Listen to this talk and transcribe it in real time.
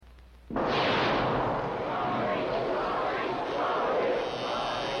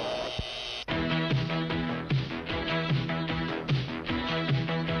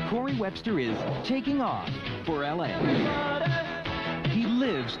Webster is taking off for L.A. He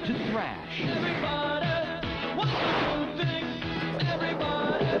lives to thrash. He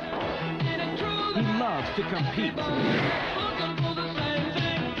loves to compete.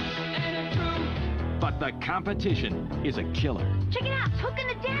 But the competition is a killer. Check it out, it's Hook and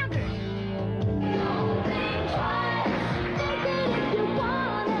the Downer.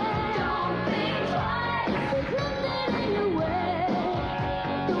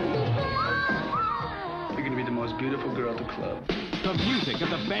 You're gonna be the most beautiful girl at the club. The music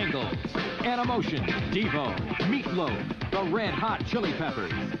of the Bangles, Animotion, Devo, Meatloaf, the Red Hot Chili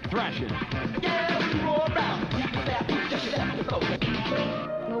Peppers, Thrashin'.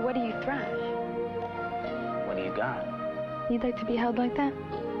 Well, what do you thrash? What do you got? You'd like to be held like that?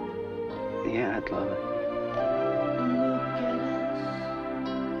 Yeah, I'd love it.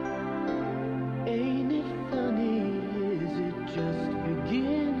 Ain't it funny? Is it just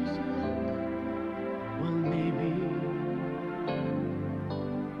beginner's luck? Well, maybe.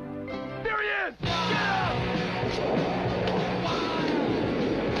 There he is! Get out!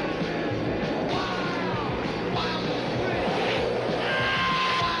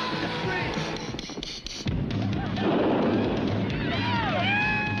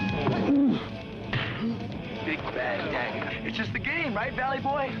 Big bad dagger. It's just the game, right, Valley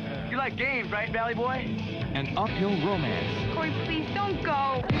Boy? You like games, right, Valley Boy? An uphill romance Corey, please don't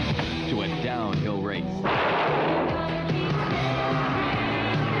go. to a downhill race.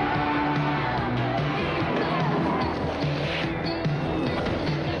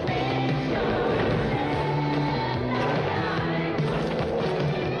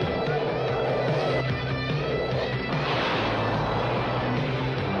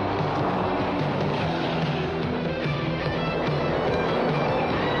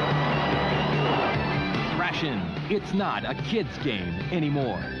 Thrashin', it's not a kid's game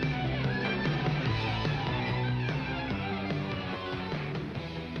anymore.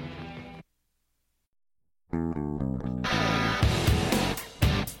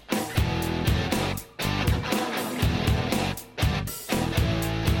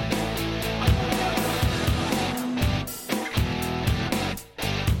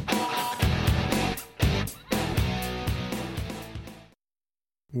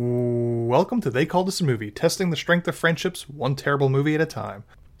 Welcome to They Called Us a Movie, testing the strength of friendships one terrible movie at a time.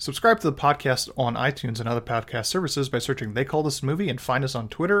 Subscribe to the podcast on iTunes and other podcast services by searching They Called Us a Movie, and find us on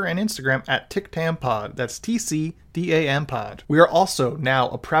Twitter and Instagram at TicTamPod. That's TCDAM Pod. We are also now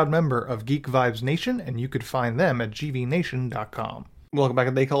a proud member of Geek Vibes Nation, and you could find them at gvnation.com. Welcome back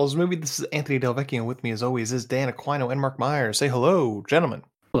to They Called Us a Movie. This is Anthony Delvecchio. With me as always is Dan Aquino and Mark Myers. Say hello, gentlemen.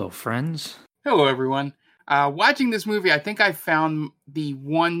 Hello, friends. Hello, everyone. Watching this movie, I think I found the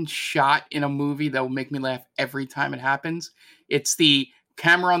one shot in a movie that will make me laugh every time it happens. It's the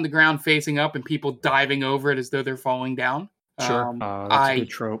camera on the ground facing up and people diving over it as though they're falling down. Sure. That's a good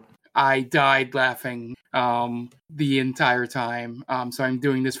trope. I died laughing the entire time. So I'm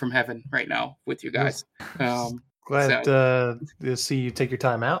doing this from heaven right now with you guys. Glad to see you take your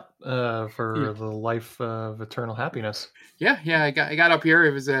time out for the life of eternal happiness. Yeah. I got up here.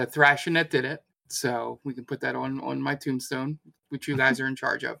 It was a Thrashin' that did it. So we can put that on my tombstone, which you guys are in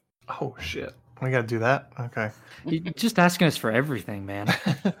charge of. Oh, shit. We gotta do that? Okay. You're just asking us for everything, man.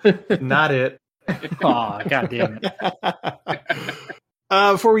 Not it. Aw, goddamn it.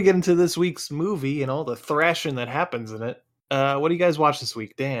 Before we get into this week's movie and all the thrashing that happens in it, what do you guys watch this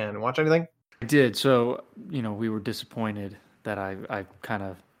week? Dan, watch anything? I did. So, we were disappointed that I kind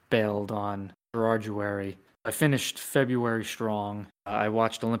of bailed on Gerarduary. I finished February strong. I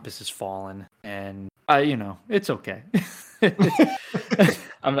watched Olympus Has Fallen, and it's okay.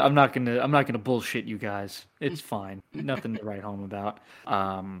 I'm not gonna bullshit you guys. It's fine. Nothing to write home about.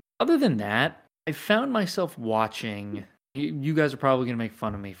 Other than that, I found myself watching. You guys are probably gonna make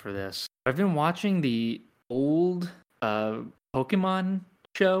fun of me for this. I've been watching the old Pokemon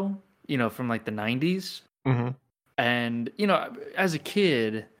show, from like the 90s. Mm-hmm. And as a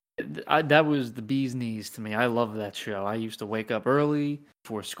kid, that was the bee's knees to me. I love that show. I used to wake up early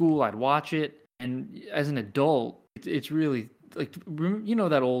before school. I'd watch it, and as an adult, it's really like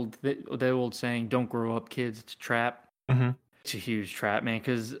that old saying, "Don't grow up, kids. It's a trap." Mm-hmm. It's a huge trap, man.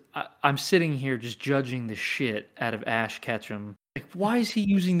 Because I'm sitting here just judging the shit out of Ash Ketchum. Like, why is he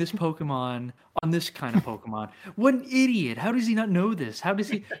using this Pokemon on this kind of Pokemon? What an idiot! How does he not know this? How does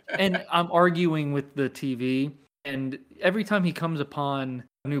he? And I'm arguing with the TV. And every time he comes upon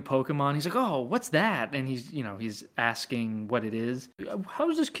new Pokemon. He's like, "Oh, what's that?" And he's asking what it is. How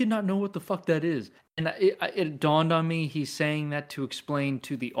does this kid not know what the fuck that is? And it dawned on me he's saying that to explain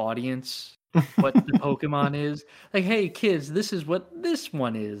to the audience what the Pokemon is. Like, hey kids, this is what this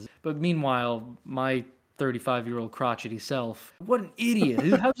one is. But meanwhile, my 35-year-old crotchety self, what an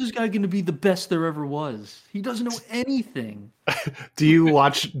idiot. How's this guy going to be the best there ever was? He doesn't know anything. Do you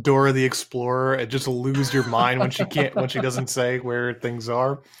watch Dora the Explorer and just lose your mind when she doesn't say where things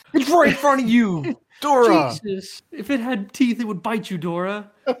are? It's right in front of you, Dora. Jesus, if it had teeth, it would bite you, Dora.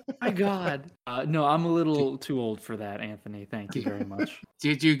 My God. No, I'm a little too old for that, Anthony. Thank you very much.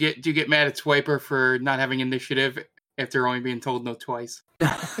 Do you get mad at Swiper for not having initiative after only being told no twice?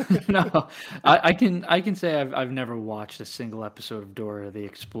 No, I can say I've never watched a single episode of Dora the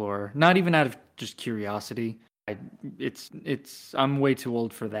Explorer. Not even out of just curiosity. I'm way too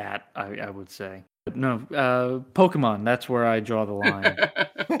old for that. I would say. But no, Pokemon. That's where I draw the line.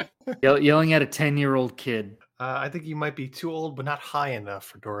 Yelling at a 10-year-old kid. I think you might be too old, but not high enough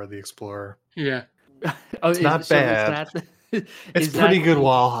for Dora the Explorer. Yeah. It's not bad. It's pretty good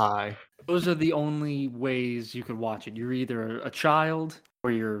while high. Those are the only ways you could watch it. You're either a child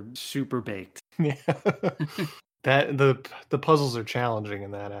or you're super baked. Yeah. That the puzzles are challenging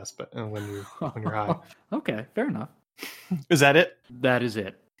in that aspect when you're high. Okay, fair enough. Is that it? That is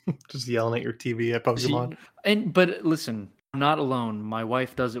it. Just yelling at your TV at Pokemon. But listen, I'm not alone. My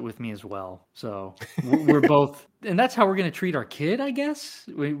wife does it with me as well. So we're both, and that's how we're gonna treat our kid, I guess.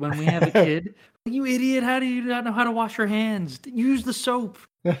 When we have a kid, you idiot! How do you not know how to wash your hands? Use the soap.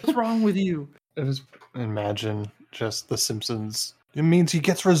 What's wrong with you? Just imagine just The Simpsons. It means he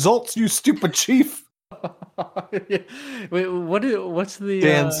gets results, you stupid chief. Wait, what's the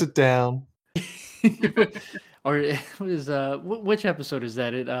Dan, sit down. Or which episode is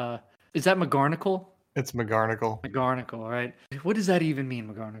that? Is that McGarnacle? It's McGarnacle. McGarnacle, right? What does that even mean,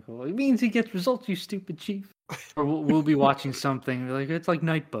 McGarnacle? It means he gets results, you stupid chief. Or we'll be watching something like it's like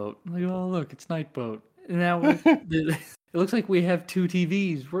Nightboat. Like, oh look, it's Nightboat. And now it looks like we have two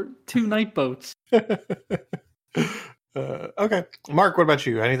TVs. We're two Nightboats. Okay, Mark, what about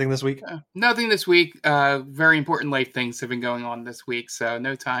you? Anything this week? Nothing this week. Very important life things have been going on this week, so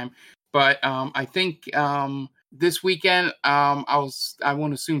no time. But I think this weekend, I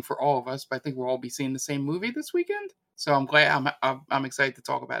won't assume for all of us, but I think we'll all be seeing the same movie this weekend. So I'm glad. I'm excited to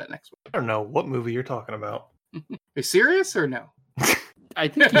talk about it next week. I don't know what movie you're talking about. Are you serious or no? I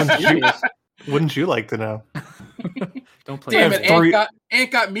think he's serious. Wouldn't you like to know? Don't play. Damn it,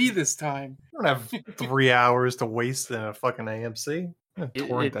 Ant got me this time. I don't have 3 hours to waste in a fucking AMC. I'm gonna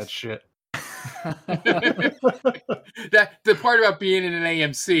torrent that shit. That the part about being in an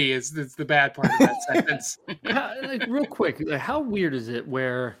AMC is the bad part of that sentence. Like, real quick, how weird is it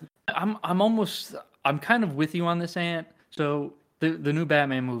where I'm kind of with you on this, Ant. So the new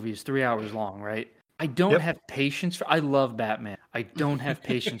Batman movie is 3 hours long, right? I don't have patience for. I love Batman. I don't have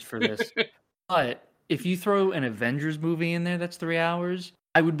patience for this. But if you throw an Avengers movie in there that's 3 hours,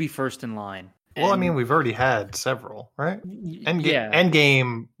 I would be first in line. Well, I mean, we've already had several, right?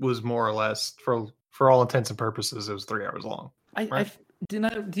 Endgame was more or less, for all intents and purposes, it was 3 hours long. Right?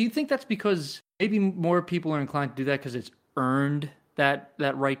 Do you think that's because maybe more people are inclined to do that because it's earned that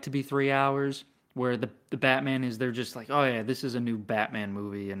right to be 3 hours? Where the Batman is, they're just like, oh yeah, this is a new Batman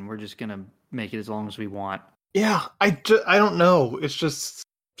movie, and we're just gonna make it as long as we want. Yeah, I don't know. It's just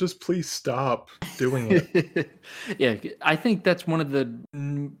please stop doing it. Yeah, I think that's one of the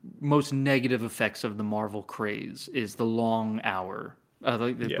most negative effects of the Marvel craze is the long hour,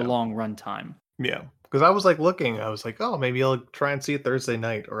 the long runtime. Yeah, because I was like looking, I was like, oh, maybe I'll try and see it Thursday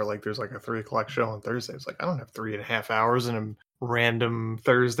night, or like there's like a 3:00 show on Thursday. It's like I don't have 3.5 hours in a random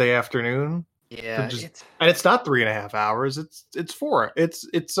Thursday afternoon. Yeah, and it's not 3.5 hours. It's 4. It's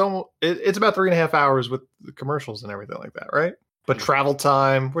about 3.5 hours with the commercials and everything like that, right? But travel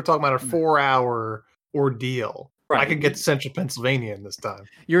time, we're talking about a 4-hour ordeal. Right. I could get to Central Pennsylvania in this time.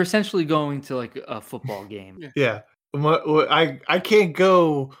 You're essentially going to like a football game. Yeah. I can't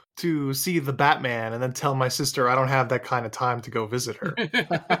go to see the Batman and then tell my sister I don't have that kind of time to go visit her.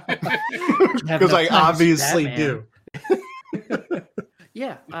 Because I obviously do.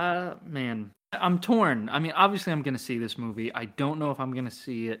 Yeah, man. I'm torn. I mean, obviously I'm going to see this movie. I don't know if I'm going to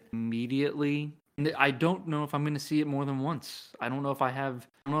see it immediately. I don't know if I'm going to see it more than once. I don't know if I have,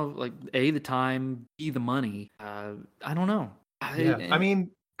 like, A, the time, B, the money. I don't know. I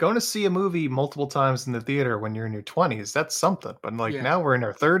mean, going to see a movie multiple times in the theater when you're in your 20s, that's something. But, like, now we're in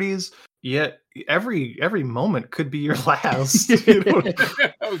our 30s. Yet every moment could be your last.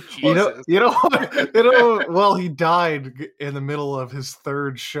 Well, he died in the middle of his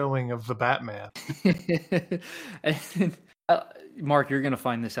third showing of the Batman. Mark, you're going to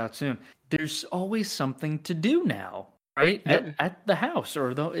find this out soon. There's always something to do now, right? At the house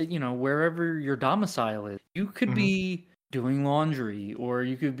or wherever your domicile is. You could be doing laundry, or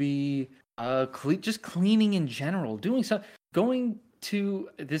you could be just cleaning in general, doing something, going to.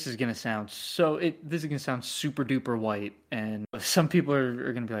 This is going to sound super duper white, and some people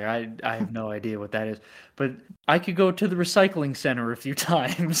are going to be like, I have no idea what that is, but I could go to the recycling center a few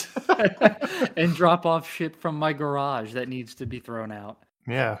times and drop off shit from my garage that needs to be thrown out.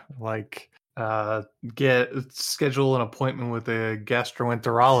 Yeah, like schedule an appointment with a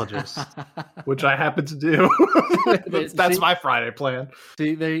gastroenterologist, which I happen to do. that's my Friday plan.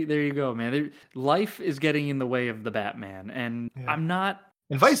 See, there you go, man. Life is getting in the way of the Batman, and I'm not.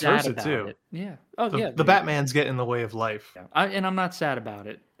 And vice sad versa about too. It. Yeah. Oh, The Batman's getting in the way of life. Yeah. And I'm not sad about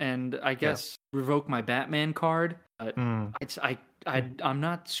it. And I guess revoke my Batman card. I'm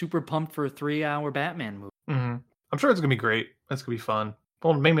not super pumped for a 3-hour Batman movie. Mm-hmm. I'm sure it's gonna be great. It's gonna be fun.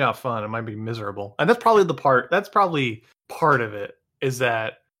 Well, maybe not fun. It might be miserable. And that's probably part of it, is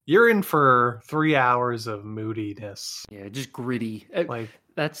that you're in for 3 hours of moodiness. Yeah, just gritty. Like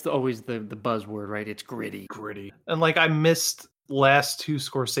that's always the buzzword, right? It's gritty. Gritty. And like I missed last 2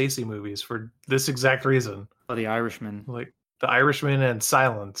 Scorsese movies for this exact reason. Oh, The Irishman. Like The Irishman and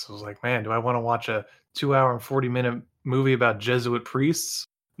Silence. I was like, man, do I want to watch a 2-hour and 40-minute movie about Jesuit priests?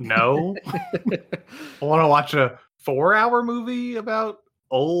 No. I want to watch a 4-hour movie about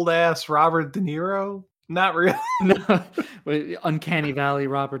old ass Robert De Niro? Not really. No. Uncanny Valley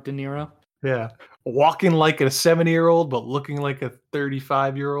Robert De Niro. Yeah. Walking like a 70-year-old, but looking like a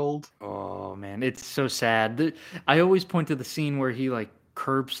 35-year-old. Oh, man. It's so sad. I always point to the scene where he like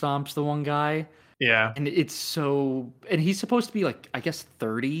curb stomps the one guy. Yeah. And it's so, and he's supposed to be like, I guess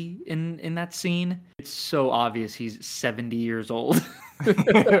 30 in that scene. It's so obvious he's 70 years old.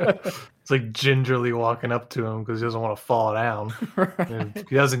 It's like gingerly walking up to him because he doesn't want to fall down. Right.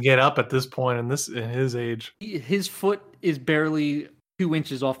 He doesn't get up at this point in his age. His foot is barely 2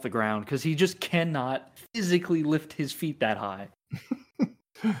 inches off the ground because he just cannot physically lift his feet that high.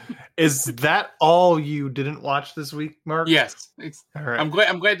 Is that all you didn't watch this week, Mark? Yes. All right. I'm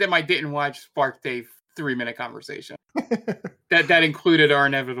glad that my didn't watch sparked a 3-minute conversation. that included Our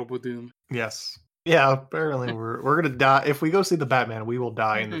Inevitable Doom. Yes. Yeah, apparently we're gonna die. If we go see the Batman, we will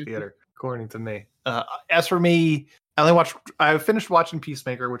die in the theater, according to me. As for me, I finished watching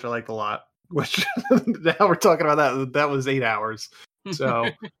Peacemaker, which I liked a lot. Which now we're talking about that. That was 8 hours. So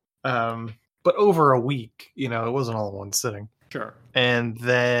but over a week, it wasn't all in one sitting. Sure. And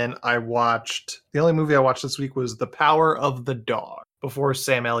then the only movie I watched this week was The Power of the Dog, before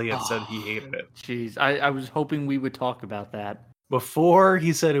Sam Elliott said he hated it. Jeez, I was hoping we would talk about that. Before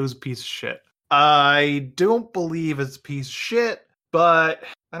he said it was a piece of shit. I don't believe it's a piece of shit, but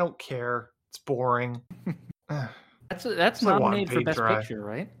I don't care. It's boring. That's nominated for Best Picture,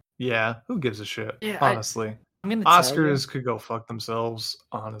 right? Yeah, who gives a shit? Yeah, honestly. Oscars could go fuck themselves,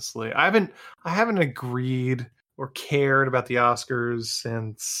 honestly. I haven't agreed or cared about the Oscars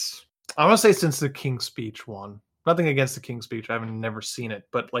since the King's Speech one. Nothing against the King's Speech. I haven't never seen it,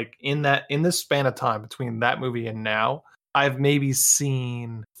 but like in this span of time between that movie and now, I've maybe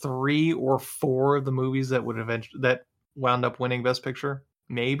seen 3 or 4 of the movies that wound up winning Best Picture.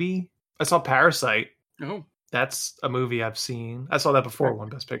 Maybe I saw Parasite. Oh, that's a movie I've seen. I saw that before it won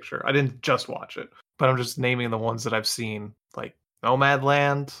Best Picture. I didn't just watch it, but I'm just naming the ones that I've seen. Like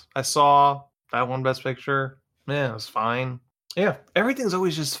Nomadland, I saw that won Best Picture. Yeah, it was fine. Yeah, everything's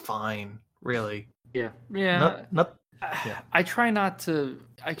always just fine, really. Yeah. Yeah. I try not to,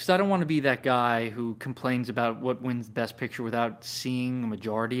 because I don't want to be that guy who complains about what wins Best Picture without seeing a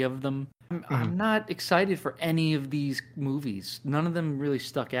majority of them. I'm not excited for any of these movies. None of them really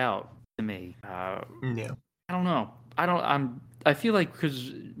stuck out to me. Yeah. I don't know. I feel like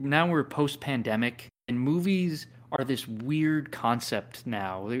because now we're post-pandemic and movies are this weird concept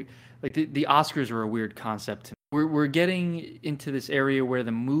now. Like the Oscars are a weird concept. We're getting into this area where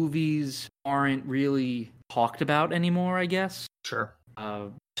the movies aren't really talked about anymore, I guess. Sure.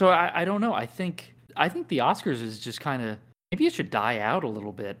 So I don't know. I think the Oscars is just kind of, maybe it should die out a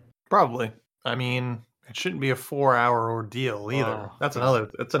little bit. Probably. I mean, it shouldn't be a 4-hour ordeal either. That's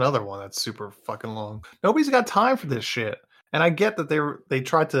another one that's super fucking long. Nobody's got time for this shit. And I get that they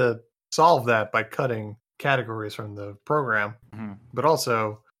tried to solve that by cutting categories from the program, but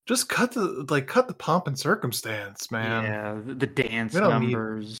also just cut the pomp and circumstance, man. Yeah, the dance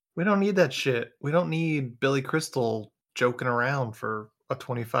numbers. We don't need that shit. We don't need Billy Crystal joking around for a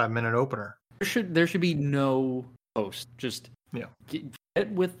 25-minute opener. There should be no host. Just get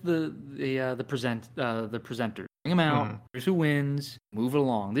with the presenter. Bring them out. Here's who wins. Move it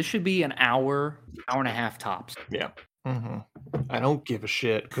along. This should be an hour and a half tops. Yeah. I don't give a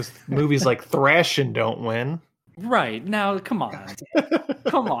shit because movies like Thrashing don't win. Right now, come on,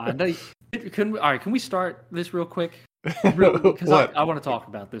 come on. Can we start this real quick? Because I want to talk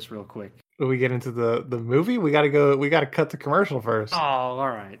about this real quick. When we get into the movie, we gotta cut the commercial first. Oh, all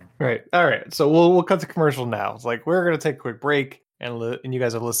right. All right. So we'll cut the commercial now. It's like we're gonna take a quick break, and you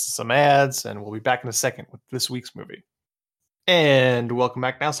guys have listed some ads, and we'll be back in a second with this week's movie. And welcome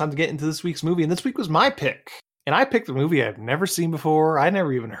back. Now it's time to get into this week's movie, and this week was my pick. And I picked a movie I've never seen before. I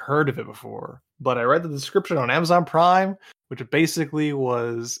never even heard of it before, but I read the description on Amazon Prime, which basically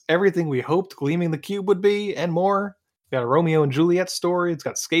was everything we hoped Gleaming the Cube would be and more. It's got a Romeo and Juliet story. It's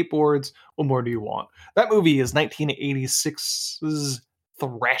got skateboards. What more do you want? That movie is 1986's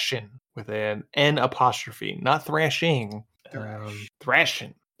Thrashing with an N apostrophe, not thrashing,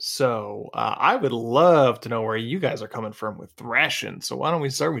 Thrashing. So I would love to know where you guys are coming from with Thrashing. So why don't we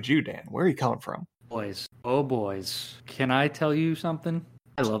start with you, Dan? Where are you coming from? Boys, oh boys, can I tell you something?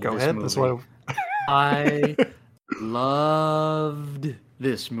 I love Go this ahead. movie. That's what I loved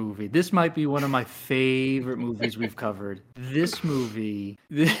this movie. This might be one of my favorite movies we've covered. This movie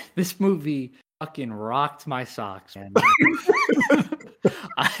fucking rocked my socks, man.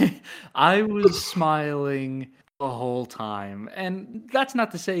 I was smiling the whole time. And that's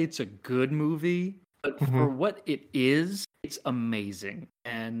not to say it's a good movie, but for what it is, it's amazing.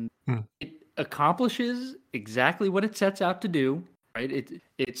 And it accomplishes exactly what it sets out to do, right?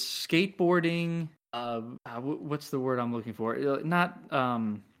 It's skateboarding. What's the word I'm looking for? It's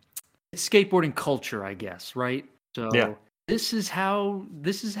skateboarding culture, I guess, right? So yeah. This is how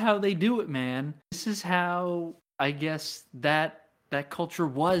they do it, man. This is how I guess that culture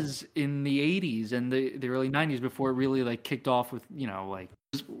was in the 80s and the early 90s before it really like kicked off with,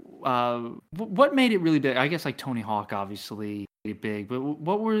 what made it really big? I guess like Tony Hawk obviously made it big, but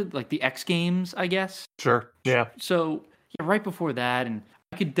what were like the X Games, I guess? Sure. Yeah. So yeah, right before that, and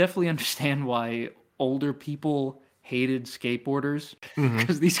I could definitely understand why older people hated skateboarders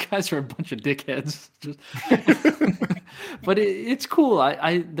because these guys are a bunch of dickheads. But it's cool.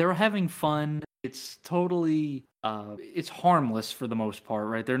 They're having fun. It's totally it's harmless for the most part,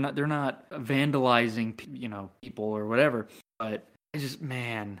 right? They're not vandalizing, people or whatever. But I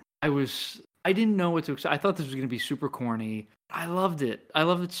didn't know what to expect. I thought this was going to be super corny. I loved it. I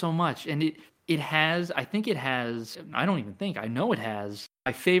loved it so much, and I know it has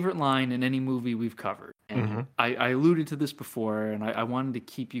my favorite line in any movie we've covered. And I alluded to this before, and I wanted to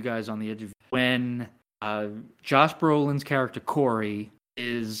keep you guys on the edge of it. When Josh Brolin's character Corey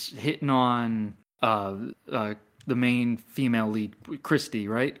is hitting on the main female lead, Christy,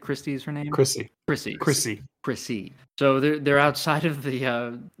 right? Christy is her name? Chrissy. So they're outside of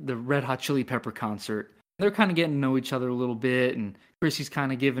the Red Hot Chili Pepper concert. They're kind of getting to know each other a little bit, and Chrissy's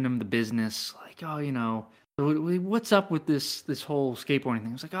kind of giving him the business, like, what's up with this whole skateboarding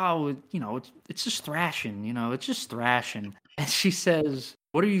thing? It's like, it's just thrashing, it's just thrashing. And she says,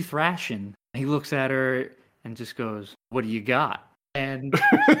 "What are you thrashing?" And he looks at her and just goes, "What do you got?" And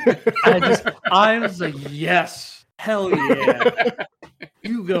I was like, yes, hell yeah.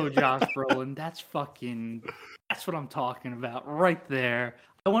 You go, Josh Brolin. That's what I'm talking about right there.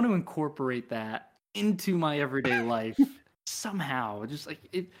 I want to incorporate that into my everyday life somehow. Just like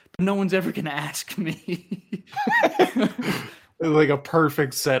it, but no one's ever going to ask me. Like a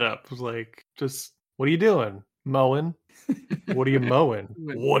perfect setup. Like, just, what are you doing? Mowing? What are you mowing?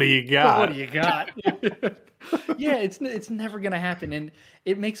 What do you got? What do you got? Yeah, it's never gonna happen, and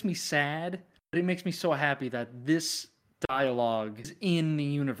it makes me sad, but it makes me so happy that this dialogue is in the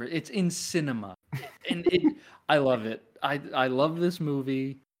universe. It's in cinema, and I love it. I love this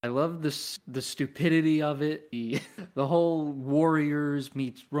movie. I love the stupidity of it. The whole Warriors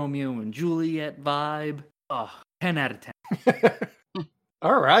meets Romeo and Juliet vibe. 10 out of 10.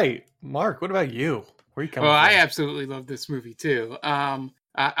 All right, Mark. What about you? Where are you coming from? I absolutely love this movie too.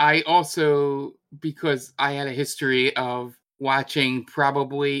 I also, because I had a history of watching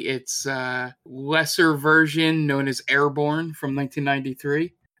probably its lesser version known as Airborne from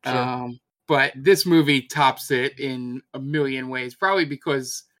 1993. Sure. But this movie tops it in a million ways, probably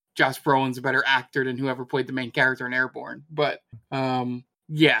because Josh Brolin's a better actor than whoever played the main character in Airborne. But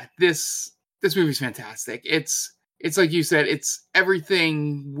yeah, this movie's fantastic. It's like you said, it's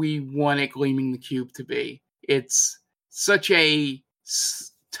everything we wanted Gleaming the Cube to be. It's such a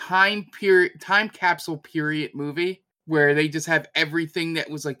time capsule period movie where they just have everything that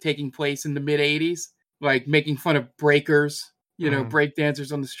was like taking place in the mid 80s, like making fun of breakers, break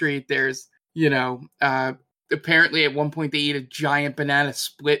dancers on the street. There's, apparently at one point they eat a giant banana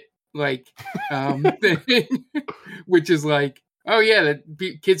split, like, thing, which is like Oh yeah,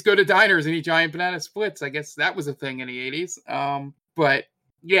 kids go to diners and eat giant banana splits. I guess that was a thing in the 80s. But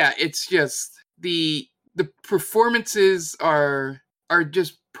yeah, it's just the performances are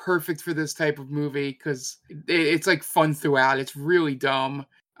just perfect for this type of movie because it's like fun throughout. It's really dumb.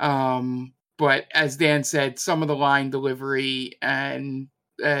 But as Dan said, some of the line delivery and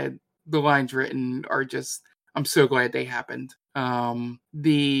the lines written are just, I'm so glad they happened.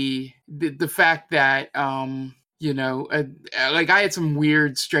 The fact that, like I had some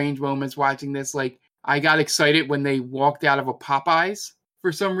weird, strange moments watching this. Like I got excited when they walked out of a Popeyes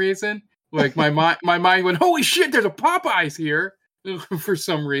for some reason. Like my mind went, holy shit, there's a Popeyes here for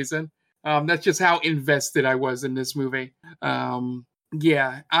some reason. That's just how invested I was in this movie.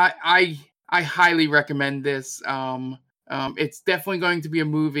 Yeah, I highly recommend this. It's definitely going to be a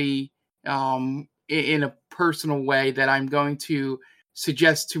movie in a personal way that I'm going to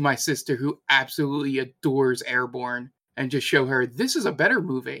suggest to my sister who absolutely adores Airborne and just show her this is a better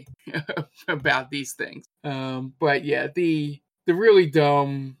movie about these things. But yeah, the really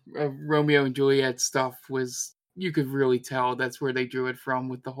dumb Romeo and Juliet stuff was, you could really tell that's where they drew it from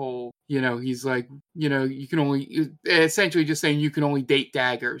with the whole, he's like, you can only, essentially just saying you can only date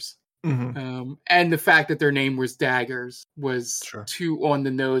daggers. Mm-hmm. And the fact that their name was Daggers was too on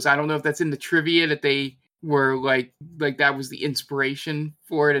the nose. I don't know if that's in the trivia that they were like that was the inspiration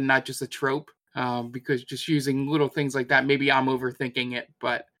for it and not just a trope. Because just using little things like that, maybe I'm overthinking it,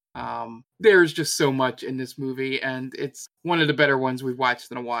 but there's just so much in this movie, and it's one of the better ones we've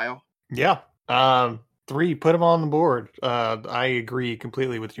watched in a while. Yeah. 3, put them on the board. I agree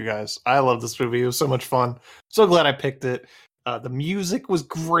completely with you guys. I love this movie. It was so much fun. So glad I picked it. The music was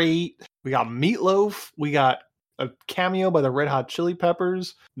great. We got Meatloaf. We got a cameo by the Red Hot Chili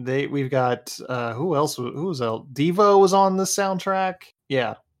Peppers. We've got who else? Devo was on this soundtrack.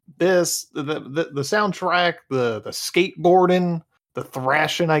 Yeah, the soundtrack, the skateboarding, the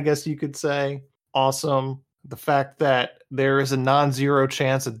thrashing, I guess you could say. Awesome. The fact that there is a non-zero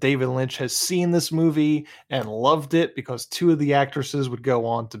chance that David Lynch has seen this movie and loved it because 2 of the actresses would go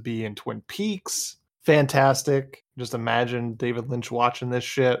on to be in Twin Peaks. Fantastic. Just imagine David Lynch watching this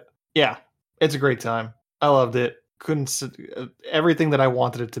shit. Yeah, it's a great time. I loved it. Everything that I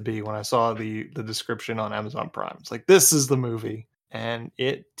wanted it to be when I saw the description on Amazon Prime. It's like, this is the movie. And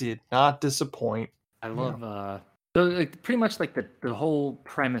it did not disappoint. I love so like pretty much like the whole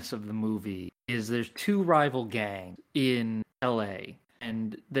premise of the movie is there's 2 rival gangs in LA,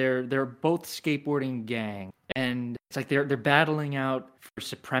 and they're both skateboarding gangs, and it's like they're battling out for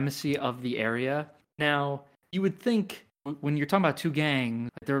supremacy of the area. Now, you would think when you're talking about 2 gangs,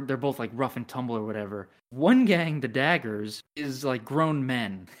 they're both like rough and tumble or whatever. One gang, the Daggers, is like grown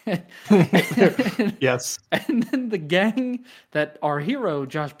men. Yes. And then the gang that our hero,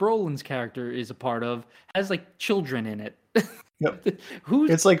 Josh Brolin's character, is a part of has like children in it. Yep.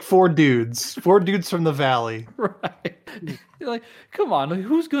 It's like 4 dudes. 4 dudes from the valley. Right. You're like, come on,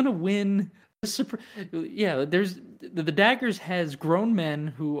 who's gonna win? Yeah, there's the Daggers has grown men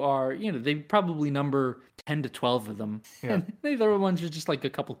who are, they probably number 10 to 12 of them. Yeah. And the other ones are just like a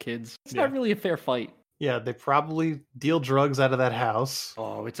couple kids. It's not really a fair fight. Yeah, they probably deal drugs out of that house.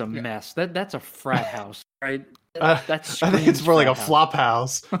 Oh, it's a mess. That's a frat house, right? I think it's more like a flop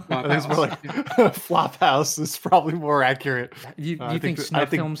house. I think it's more like a flop house is probably more accurate. You think snuff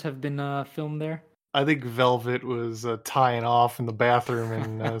films have been filmed there? I think Velvet was tying off in the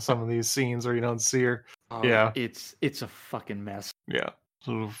bathroom in some of these scenes where you don't see her. Oh, yeah, it's a fucking mess. Yeah,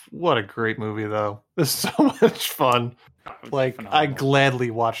 what a great movie though. This is so much fun. Like phenomenal. I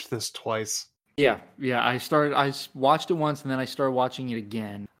gladly watched this twice. Yeah. I watched it once and then I started watching it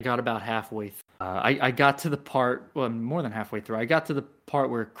again. I got about halfway through. I got to the part, well, more than halfway through. I got to the part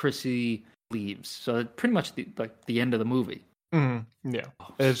where Chrissy leaves. So pretty much the end of the movie. Mm-hmm. Yeah.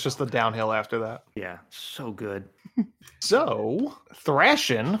 It's just the downhill after that. Yeah. So good. So,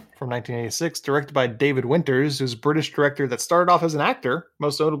 Thrashin' from 1986, directed by David Winters, who's a British director that started off as an actor,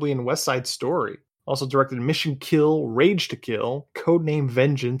 most notably in West Side Story. Also directed Mission Kill, Rage to Kill, Codename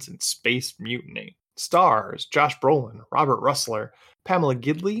Vengeance, and Space Mutiny. Stars Josh Brolin, Robert Russler, Pamela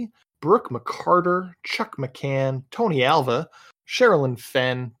Gidley, Brooke McCarter, Chuck McCann, Tony Alva, Sherilyn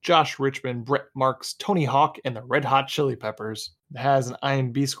Fenn, Josh Richmond, Brett Marks, Tony Hawk, and the Red Hot Chili Peppers. It has an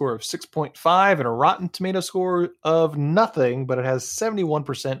IMDb score of 6.5 and a Rotten Tomato score of nothing, but it has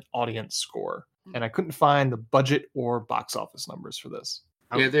 71% audience score. And I couldn't find the budget or box office numbers for this.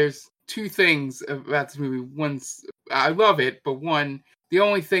 Yeah, there's 2 things about this movie. One's, I love it, but one, the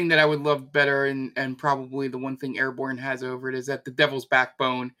only thing that I would love better, and probably the one thing Airborne has over it, is that the Devil's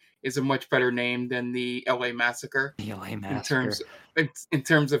Backbone is a much better name than the LA Massacre. The LA Massacre. In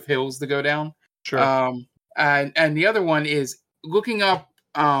terms of hills to go down. Sure. And the other one is looking up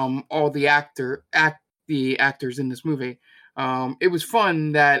all the actors in this movie, it was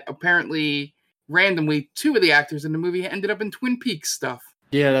fun that apparently randomly 2 of the actors in the movie ended up in Twin Peaks stuff.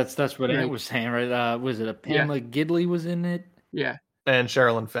 Yeah, that's what Right. Ant was saying, right? Was it Pamela Gidley was in it? Yeah. And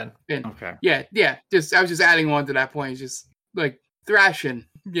Sherilyn Fenn. And Okay. yeah. I was just adding on to that point. It's just like thrashing,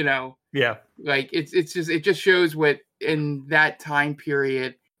 Yeah. like it just shows what in that time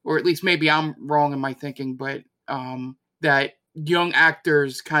period, or at least maybe I'm wrong in my thinking, but that young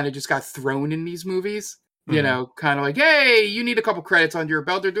actors kind of just got thrown in these movies. Kind of like, hey, you need a couple credits under your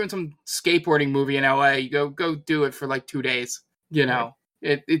belt. They're doing some skateboarding movie in LA. Go do it for like 2 days. Right.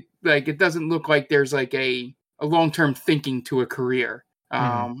 It doesn't look like there's like a long-term thinking to a career,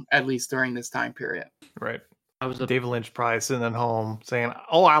 at least during this time period. Right. I was David Lynch probably sitting at home saying,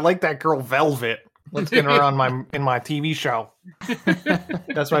 "Oh, I like that girl Velvet. Let's get her on in my TV show."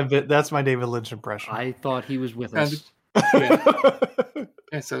 That's my David Lynch impression. I thought he was with us.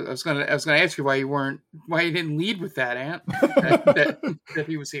 Yeah, so I was gonna ask you why you didn't lead with that, Ant, that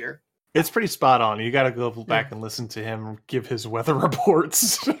he was here. It's pretty spot on. You got to go back and listen to him give his weather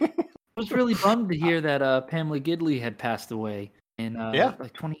reports. I was really bummed to hear that Pamela Gidley had passed away in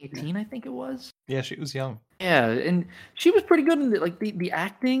like 2018, I think it was. Yeah, she was young. Yeah, and she was pretty good in the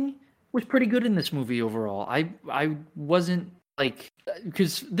acting was pretty good in this movie overall. I wasn't like,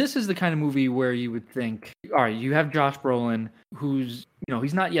 because this is the kind of movie where you would think, all right, you have Josh Brolin, who's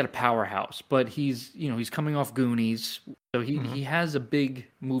he's not yet a powerhouse, but he's coming off Goonies, so he has a big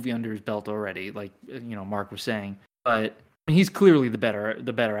movie under his belt already, like Mark was saying. But he's clearly the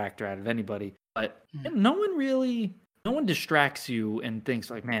better actor out of anybody. But no one distracts you and thinks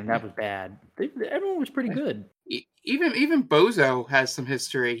like, man, that was bad. Everyone was pretty good. Even Bozo has some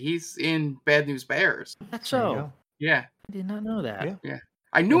history. He's in Bad News Bears. That's so. Yeah. I did not know that. Yeah.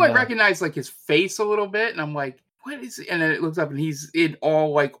 I knew I recognized like his face a little bit, and I'm like, what is it? And then it looks up and he's in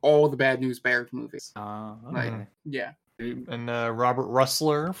all the Bad News Bears movies. Okay. Yeah. And Robert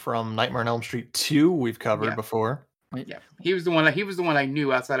Russler from Nightmare on Elm Street 2 we've covered before. Yeah. He was the one I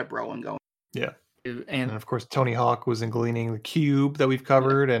knew outside of Brolin going. Yeah. And of course Tony Hawk was in Gleaning the Cube that we've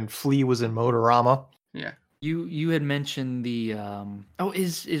covered, and Flea was in Motorama. Yeah. You had mentioned the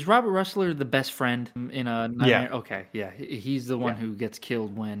is Robert Russler the best friend in a Nightmare? Yeah. Okay, yeah, he's the one who gets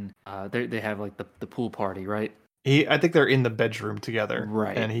killed when they have like the pool party, right? I think they're in the bedroom together,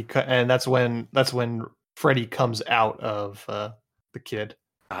 right? And that's when Freddy comes out of the kid.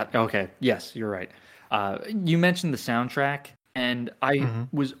 Okay, yes, you're right. You mentioned the soundtrack, and I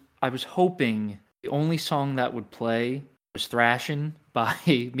was hoping the only song that would play was "Thrashin'" by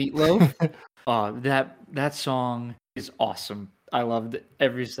Meatloaf. That song is awesome. I loved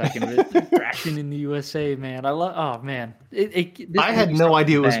every second of it. Thrashing in the USA, man. Oh man. I had no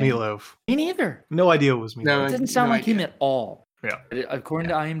idea it was Meatloaf. Me neither. No idea it was Meatloaf. No, it didn't sound like him at all. Yeah. According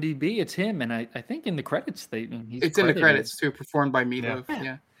to IMDb, it's him, and I think in the credits it's in the credits too, performed by Meatloaf.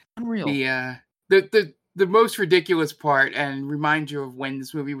 Yeah. Unreal. The most ridiculous part, and remind you of when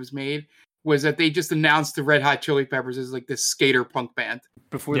this movie was made, was that they just announced the Red Hot Chili Peppers as like this skater punk band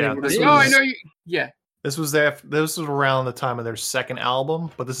before they were. I know you. Yeah. This was around the time of their second album,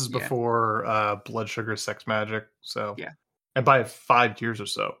 but this is before Blood Sugar Sex Magic. So and by 5 years or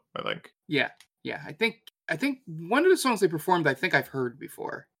so, I think. Yeah. I think one of the songs they performed, I think I've heard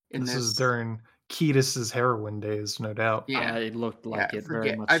before. This is during Kiedis's heroin days, no doubt. Yeah, it looked like it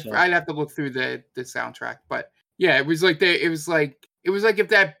very much. I'd have to look through the soundtrack, but yeah, it was like if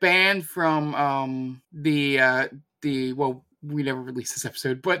that band from we never released this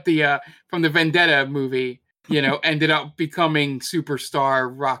episode, but from the Vendetta movie, ended up becoming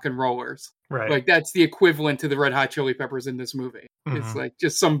superstar rock and rollers. Right. Like that's the equivalent to the Red Hot Chili Peppers in this movie. It's like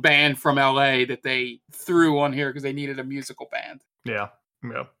just some band from LA that they threw on here because they needed a musical band. Yeah.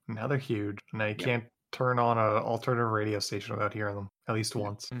 Now they're huge. Now you can't turn on an alternative radio station without hearing them at least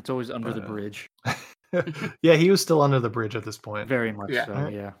once. And it's always under the bridge. Yeah, he was still under the bridge at this point. Very much so.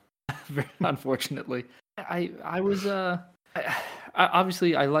 Yeah. Unfortunately, I was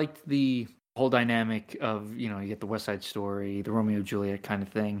obviously I liked the whole dynamic of you get the West Side Story, the Romeo and Juliet kind of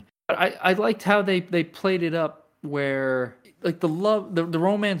thing. But I liked how they played it up where like the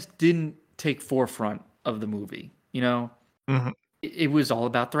romance didn't take forefront of the movie. It was all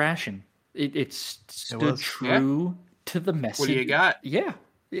about thrashing. It stood true to the message. What do you got? Yeah.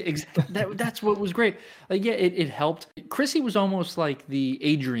 That's what was great. Like, yeah, it helped. Chrissy was almost like the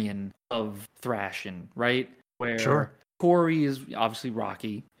Adrian of thrashing, right? Where Corey is obviously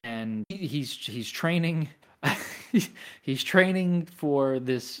Rocky, and he's training. He's training for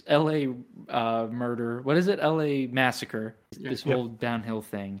this L.A. Murder. What is it? L.A. massacre. This whole downhill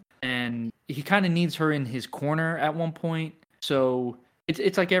thing, and he kind of needs her in his corner at one point. So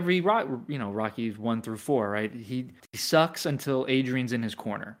it's like every Rocky's 1 through 4, right? He sucks until Adrian's in his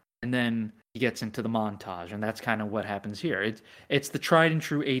corner, and then he gets into the montage, and that's kind of what happens here. It's the tried and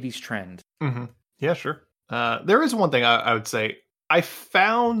true 80s trend. Mm-hmm. Yeah, sure. There is one thing I would say. I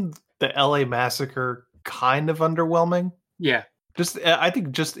found the LA Massacre kind of underwhelming. Yeah. I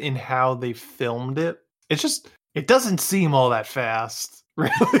think just in how they filmed it, it doesn't seem all that fast.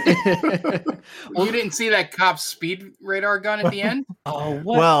 Really. You didn't see that cop's speed radar gun at the end? Oh,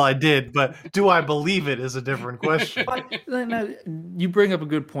 what? Well, I did, but do I believe it is a different question. You bring up a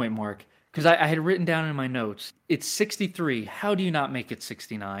good point, Mark, because I had written down in my notes, it's 63. How do you not make it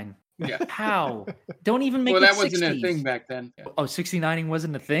 69? Yeah. How? Don't even make it 60s. Well, that wasn't a thing back then. Yeah. Oh, 69ing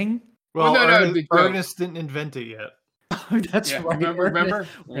wasn't a thing? Well, no, Ernest didn't invent it yet. That's right. Remember?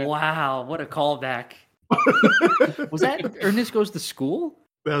 Yeah. Wow, what a callback. Was that Ernest Goes to School?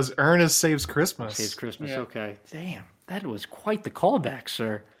 That was Ernest Saves Christmas. Saves Christmas, Yeah. okay. Damn, that was quite the callback,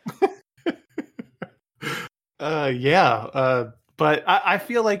 sir. But I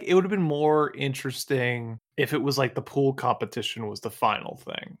feel like it would have been more interesting if it was like the pool competition was the final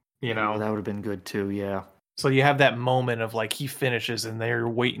thing, you know? That would have been good too, yeah. So you have that moment of like he finishes and they're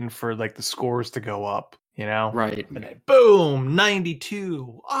waiting for like the scores to go up, you know? Right. And then boom,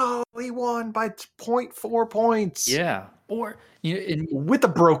 92. Oh, he won by 0.4 points. Yeah. Or with a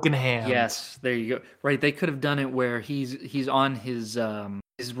broken hand. Yes, there you go. Right, they could have done it where he's on his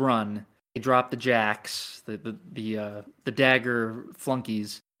run. They drop the jacks, the dagger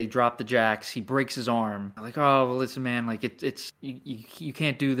flunkies. They drop the jacks. He breaks his arm. I'm like, oh, well, listen, man, like it's you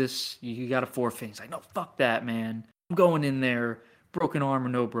can't do this. You got to forfeit. He's like, no, fuck that, man. I'm going in there, broken arm or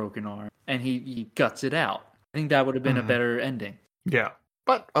no broken arm, and he guts it out. I think that would have been a better ending. Yeah,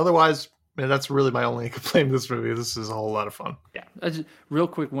 but otherwise, man, that's really my only complaint with this movie. This is a whole lot of fun. Yeah. Real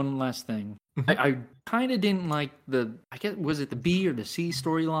quick, one last thing. I kind of didn't like was it the B or the C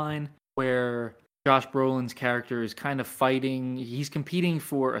storyline where Josh Brolin's character is kind of fighting. He's competing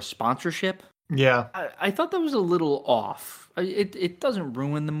for a sponsorship. Yeah. I thought that was a little off. It doesn't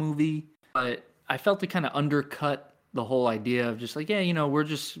ruin the movie, but I felt it kind of undercut the whole idea of just like, yeah, you know, we're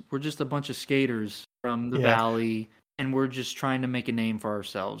just a bunch of skaters from the valley, and we're just trying to make a name for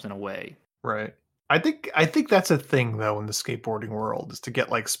ourselves in a way. Right. I think that's a thing though in the skateboarding world, is to get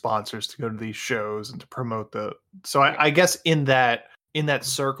like sponsors to go to these shows and to promote so I guess in that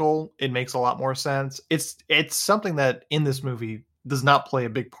circle it makes a lot more sense. It's something that in this movie does not play a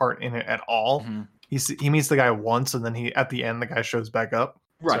big part in it at all. Mm-hmm. He meets the guy once, and then at the end the guy shows back up.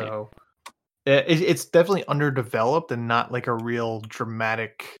 Right. So it's definitely underdeveloped and not like a real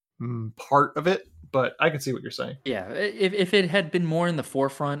dramatic part of it. But I can see what you're saying. Yeah, if it had been more in the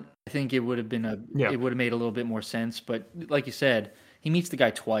forefront, I think it would have been it would have made a little bit more sense. But like you said, he meets the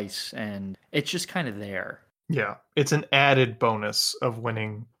guy twice, and it's just kind of there. Yeah, it's an added bonus of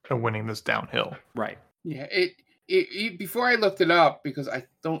winning this downhill. Right. Yeah. It before I looked it up, because I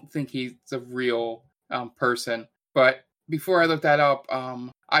don't think he's a real person, but before I looked that up,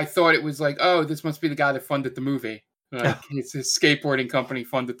 I thought it was like, oh, this must be the guy that funded the movie. Like his skateboarding company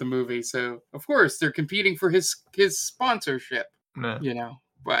funded the movie, so of course they're competing for his sponsorship. Nah. You know,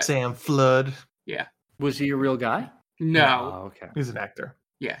 but Sam Flood. Yeah. Was he a real guy? No. Oh, okay. He's an actor.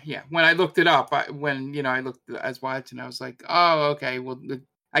 Yeah. When I looked it up, I looked as watching, I was like, oh, okay. Well,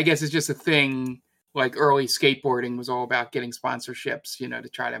 I guess it's just a thing. Like early skateboarding was all about getting sponsorships, you know, to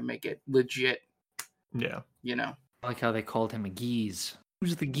try to make it legit. Yeah. You know. I like how they called him a geese.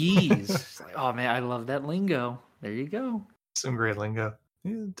 Who's the geese? It's like, oh man, I love that lingo. There you go. Some great lingo.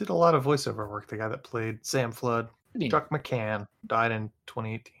 He did a lot of voiceover work. The guy that played Sam Flood, Chuck McCann, died in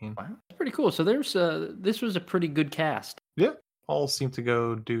 2018. Wow, that's pretty cool. So this was a pretty good cast. Yeah, all seem to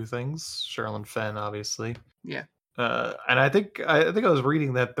go do things. Sherilyn Fenn, obviously. Yeah. And I think I was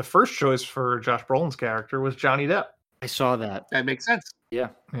reading that the first choice for Josh Brolin's character was Johnny Depp. I saw that. That makes sense. Yeah.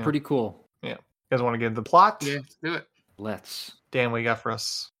 Pretty cool. Yeah. You guys want to get into the plot? Yeah, let's do it. Let's. Dan, what you got for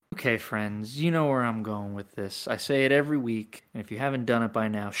us? Okay, friends, you know where I'm going with this. I say it every week, and if you haven't done it by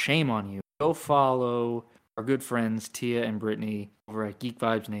now, shame on you. Go follow our good friends Tia and Brittany over at Geek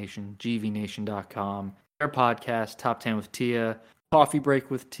Vibes Nation, gvnation.com. Their podcast, Top 10 with Tia, Coffee Break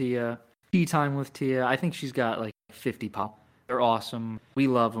with Tia, Tea Time with Tia. I think she's got like 50 pop. They're awesome. We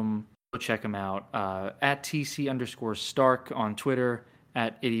love them. Go check them out. At TC_Stark on Twitter,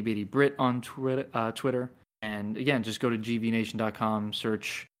 at IttyBittyBrit on Twitter. And again, just go to gvnation.com,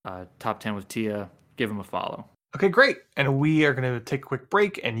 search Top 10 with Tia, give them a follow. Okay, great. And we are going to take a quick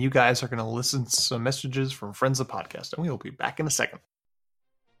break, and you guys are going to listen to some messages from friends of the podcast, and we will be back in a second.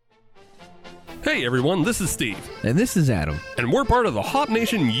 Hey everyone, this is Steve, And this is Adam, and we're part of the Hop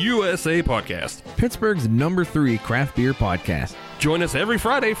Nation USA podcast. Pittsburgh's #3 craft beer podcast. Join us every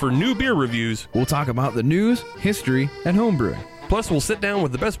Friday for new beer reviews. We'll talk about the news, history, and homebrewing. Plus, we'll sit down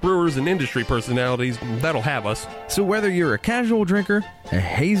with the best brewers and industry personalities that'll have us. So whether you're a casual drinker, a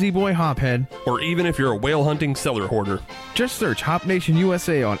hazy boy hophead, Or even if you're a whale hunting cellar hoarder. just search Hop Nation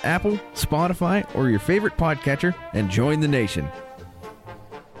USA on Apple, Spotify, or your favorite podcatcher and join the nation.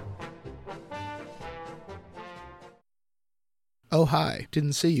 Oh, hi.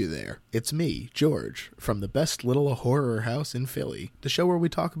 Didn't see you there. It's me, George, from the best little horror house in Philly, the show where we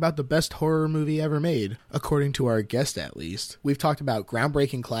talk about the best horror movie ever made, according to our guest at least. We've talked about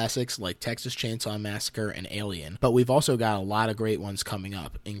groundbreaking classics like Texas Chainsaw Massacre and Alien, but we've also got a lot of great ones coming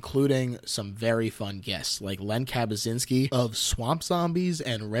up, including some very fun guests like Len Kabaczynski of Swamp Zombies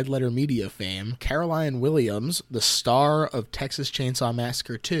and Red Letter Media fame, Caroline Williams, the star of Texas Chainsaw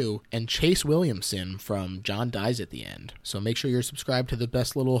Massacre 2, and Chase Williamson from John Dies at the End. So make sure you're subscribed to the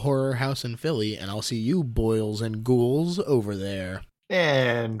best little horror house in Philly, and I'll see you boils and ghouls over there.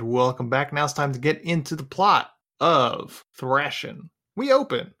 And welcome back. Now it's time to get into the plot of Thrashin'. We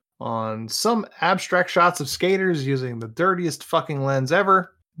open on some abstract shots of skaters using the dirtiest fucking lens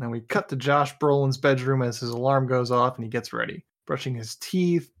ever. Then we cut to Josh Brolin's bedroom as his alarm goes off and he gets ready. Brushing his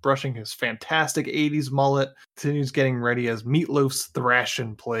teeth, brushing his fantastic 80s mullet, continues getting ready as Meatloaf's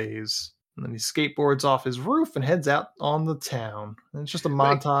Thrashin' plays. And then he skateboards off his roof and heads out on the town. And it's just a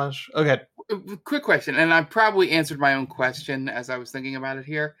montage. Okay. Quick question, and I probably answered my own question as I was thinking about it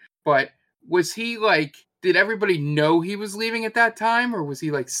here, but was he like, did everybody know he was leaving at that time, or was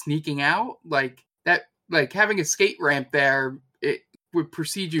he like sneaking out? Like that, like having a skate ramp there, it would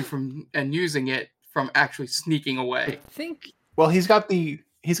precede you from and using it from actually sneaking away. I think. Well, he's got the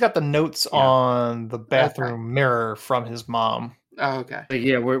notes on the bathroom mirror from his mom. Oh, okay. Like,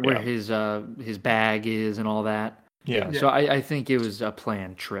 yeah, where his bag is and all that. Yeah. So I think it was a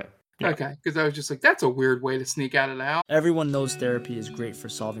planned trip. Okay, because I was just like, that's a weird way to sneak out of the house. Everyone knows therapy is great for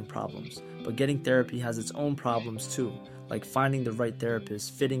solving problems, but getting therapy has its own problems too, like finding the right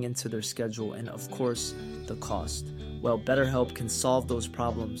therapist, fitting into their schedule, and of course, the cost. Well, BetterHelp can solve those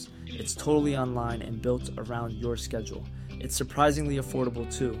problems. It's totally online and built around your schedule. It's surprisingly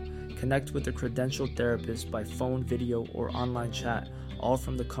affordable too. Connect with a credentialed therapist by phone, video, or online chat, all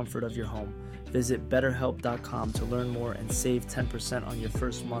from the comfort of your home. Visit BetterHelp.com to learn more and save 10% on your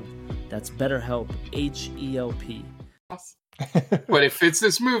first month. That's BetterHelp, H-E-L-P. But it fits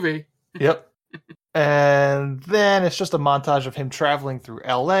this movie. Yep. And then it's just a montage of him traveling through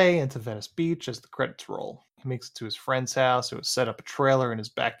LA into Venice Beach as the credits roll. He makes it to his friend's house, who has set up a trailer in his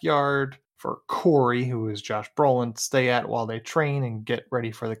backyard for Corey, who is Josh Brolin, to stay at while they train and get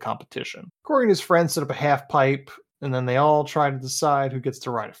ready for the competition. Corey and his friends set up a half pipe, and then they all try to decide who gets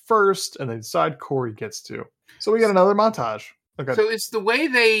to ride it first, and they decide Corey gets to. So we got another montage. Okay. So it's the way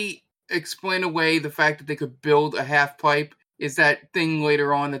they explain away the fact that they could build a half pipe is that thing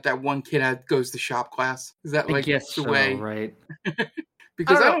later on that one kid goes to shop class. Is that like the way? Right.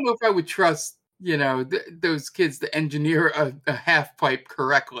 Because I don't know if I would trust, those kids to engineer a half pipe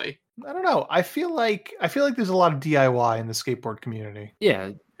correctly. I don't know. I feel like there's a lot of DIY in the skateboard community.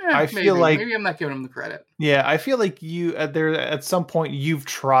 Yeah. I feel like maybe I'm not giving them the credit. Yeah, I feel like you at some point you've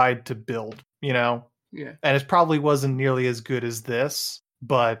tried to build, Yeah. and it probably wasn't nearly as good as this,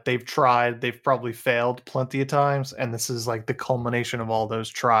 but they've tried. They've probably failed plenty of times, and this is like the culmination of all those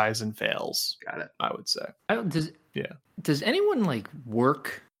tries and fails. Got it. I would say. Does anyone like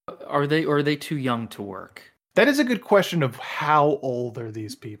work? Are they too young to work? That is a good question of how old are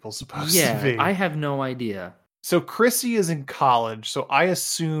these people supposed to be? I have no idea. So Chrissy is in college, so I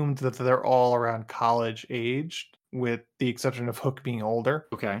assumed that they're all around college aged, with the exception of Hook being older.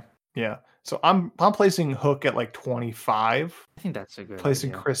 Okay. Yeah. So I'm placing Hook at like 25. I think that's a good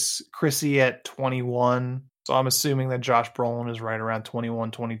placing idea. Chrissy at 21. So I'm assuming that Josh Brolin is right around 21,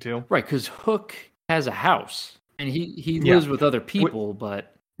 22. Right, because Hook has a house and he lives with other people,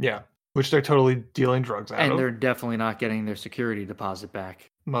 but which they're totally dealing drugs out and of. they're definitely not getting their security deposit back.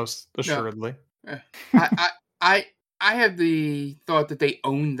 Most assuredly. No. I have the thought that they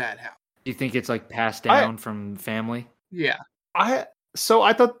own that house. Do you think it's like passed down from family? Yeah. I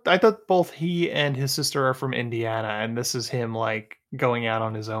thought both he and his sister are from Indiana, and this is him like going out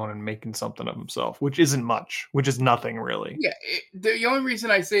on his own and making something of himself, which isn't much, which is nothing really. Yeah. The only reason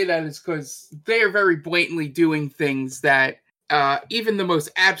I say that is because they are very blatantly doing things that even the most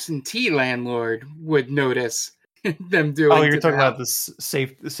absentee landlord would notice them doing. Oh, you're talking about the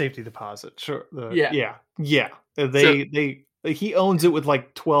safety deposit. Sure. Yeah. He owns it with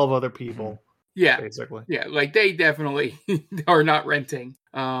like 12 other people. Yeah. Basically. Yeah. Like they definitely are not renting.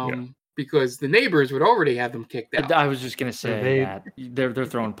 because the neighbors would already have them kicked out. I was just gonna say They- that they're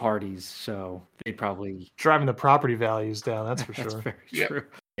throwing parties, so they probably Driving the property values down, that's for that's sure. very Yep. true.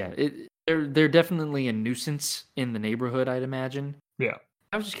 Yeah, they're definitely a nuisance in the neighborhood, I'd imagine. Yeah.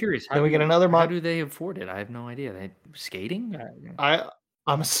 I was just curious. Then we get another How mod- do they afford it? I have no idea. They skating?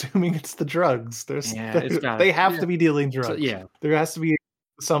 I'm assuming it's the drugs. Yeah, it's gotta- they have yeah. to be dealing drugs. So, yeah. There has to be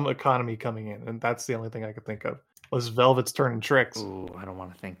some economy coming in, and that's the only thing I could think of. Was Velvet's turning tricks. Ooh, I don't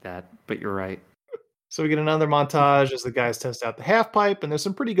want to think that, but you're right. So we get another montage as the guys test out the half pipe, and there's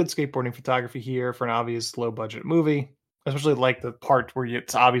some pretty good skateboarding photography here for an obvious low budget movie. I especially like the part where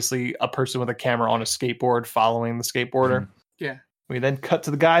it's obviously a person with a camera on a skateboard following the skateboarder. Yeah. We then cut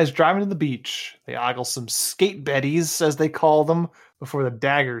to the guys driving to the beach. They ogle some skate betties, as they call them, before the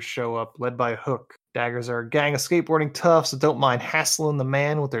Daggers show up, led by Hook. Daggers are a gang of skateboarding toughs that don't mind hassling the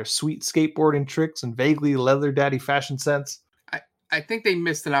man with their sweet skateboarding tricks and vaguely leather daddy fashion sense. I think they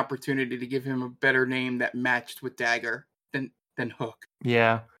missed an opportunity to give him a better name that matched with Dagger than Hook.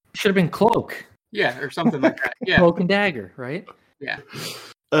 Yeah. Should have been Cloak. Yeah, or something like that. Yeah. Cloak and Dagger, right? Yeah.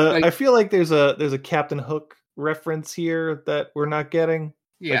 I feel like there's a Captain Hook reference here that we're not getting.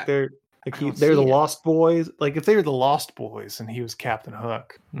 Yeah. Like they're don't the see it. Lost Boys. Like if they were the Lost Boys and he was Captain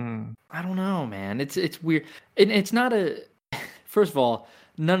Hook. I don't know, man. It's weird. And it's not a first of all,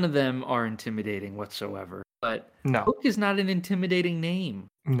 none of them are intimidating whatsoever. But No. Hook is not an intimidating name.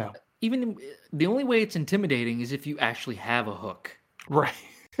 No. Even the only way it's intimidating is if you actually have a hook. Right.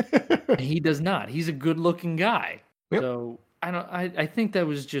 And he does not. He's a good-looking guy. Yep. So I think that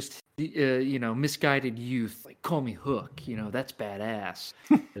was just misguided youth. Like, call me Hook. That's badass.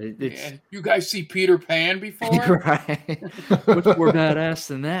 It's Yeah. You guys see Peter Pan before? right. What's more badass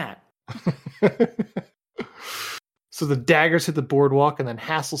than that? So the Daggers hit the boardwalk and then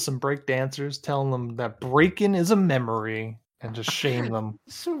hassle some break dancers, telling them that breaking is a memory and just shame them.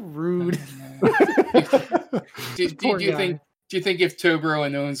 So rude. Do you think if Tobro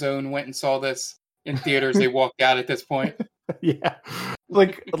and Ozone went and saw this in theaters, they walked out at this point? Yeah.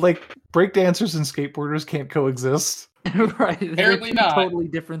 Like break dancers and skateboarders can't coexist. Right. They're Apparently two not. Totally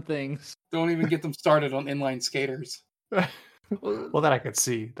different things. Don't even get them started on inline skaters. Well, that I could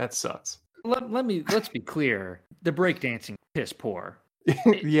see. That sucks. Let's be clear. The breakdancing piss poor.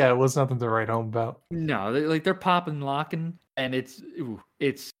 Yeah, it was nothing to write home about. No, they're popping, locking, and it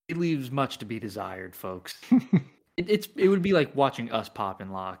leaves much to be desired, folks. It would be like watching us pop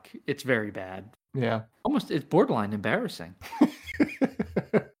and lock. It's very bad. Yeah. It's borderline embarrassing.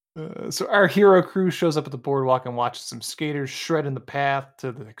 So our hero crew shows up at the boardwalk and watches some skaters shredding the path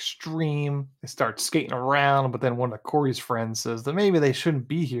to the extreme. They start skating around, but then one of Corey's friends says that maybe they shouldn't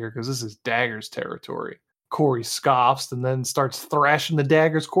be here because this is Dagger's territory. Corey scoffs and then starts thrashing the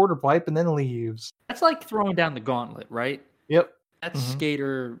Dagger's quarter pipe and then leaves. That's like throwing down the gauntlet, right? Yep. That's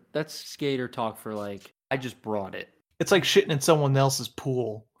skater talk for like, I just brought it. It's like shitting in someone else's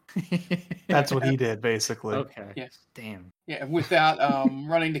pool. That's what he did, basically. Okay. Yeah. Damn. Yeah, without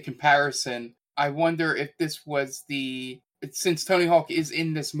running the comparison, I wonder if this was since Tony Hawk is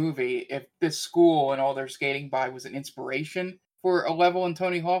in this movie, if this school and all their skating by was an inspiration for a level in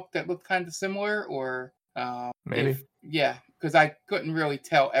Tony Hawk that looked kind of similar, or Maybe. because I couldn't really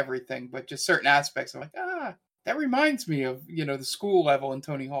tell everything, but just certain aspects. I'm like, that reminds me of the school level in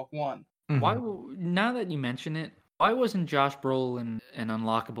Tony Hawk 1. Why? Now that you mention it, why wasn't Josh Brolin an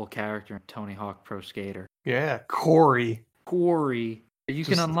unlockable character in Tony Hawk Pro Skater? Yeah, Corey. You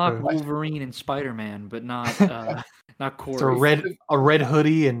can unlock Wolverine and Spider-Man, but not Corey. It's a red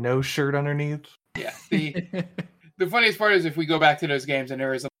hoodie and no shirt underneath. Yeah. The funniest part is if we go back to those games and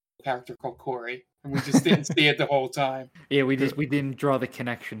there is a character called Corey, and we just didn't see it the whole time. Yeah, we didn't draw the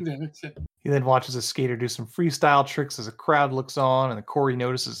connection. He then watches a skater do some freestyle tricks as a crowd looks on, and Corey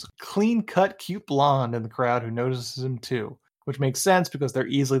notices a clean-cut, cute blonde in the crowd who notices him too, which makes sense because they're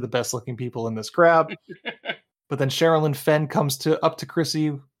easily the best-looking people in this crowd. But then Sherilyn Fenn comes up to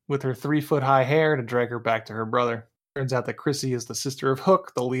Chrissy with her 3-foot-high hair to drag her back to her brother. Turns out that Chrissy is the sister of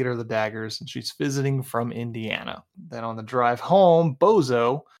Hook, the leader of the Daggers, and she's visiting from Indiana. Then on the drive home,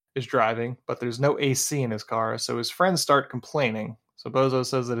 Bozo is driving, but there's no AC in his car, so his friends start complaining. So Bozo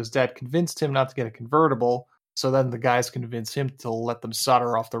says that his dad convinced him not to get a convertible, so then the guys convince him to let them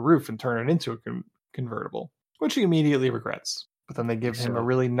solder off the roof and turn it into a convertible, which he immediately regrets. But then they give him a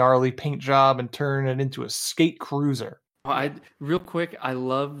really gnarly paint job and turn it into a skate cruiser. Real quick, I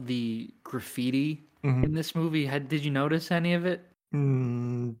love the graffiti in this movie. Did you notice any of it?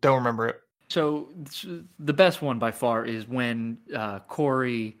 Don't remember it. So the best one by far is when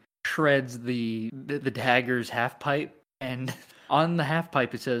Corey shreds the Dagger's half pipe, and on the half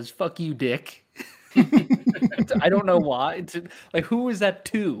pipe it says "fuck you, dick." I don't know why. Like, who is that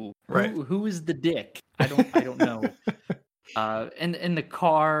to? Right. Who is the dick? I don't know. And the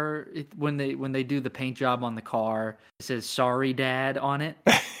car, when they do the paint job on the car, it says "Sorry, Dad" on it.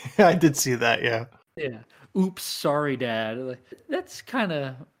 I did see that. Yeah. Yeah. Oops, sorry, Dad. Like, that's kind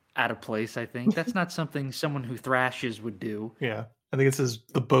of out of place. I think that's not something someone who thrashes would do. Yeah. I think it says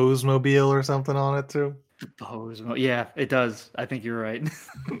the Bosemobile or something on it too. Yeah, it does. I think you're right.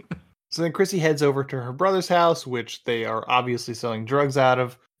 So then Chrissy heads over to her brother's house, which they are obviously selling drugs out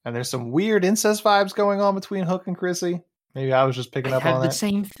of. And there's some weird incest vibes going on between Hook and Chrissy. Maybe I was just picking up on that.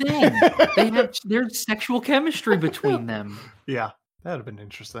 They have the same thing. There's sexual chemistry between them. Yeah, that would have been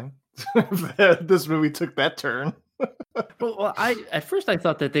interesting. If this movie took that turn. Well, at first I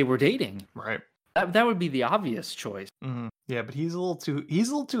thought that they were dating. Right. That would be the obvious choice. Mm-hmm. Yeah, but he's a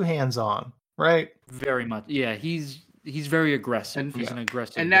little too hands-on, right? Very much. Yeah, he's very aggressive. He's an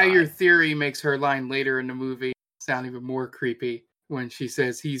aggressive And now guy. your theory makes her line later in the movie sound even more creepy when she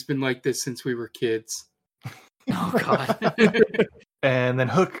says he's been like this since we were kids. Oh God. And then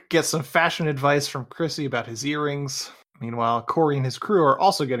Hook gets some fashion advice from Chrissy about his earrings. Meanwhile, Corey and his crew are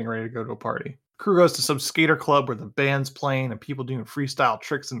also getting ready to go to a party. Crew goes to some skater club where the band's playing and people doing freestyle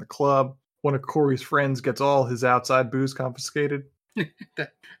tricks in the club. One of Corey's friends gets all his outside booze confiscated.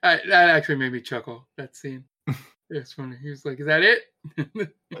 that actually made me chuckle, that scene. It's funny. He was like, "Is that it?" And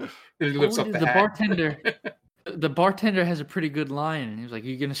he lifts up the hat. Bartender. The bartender has a pretty good line, and he was like, "Are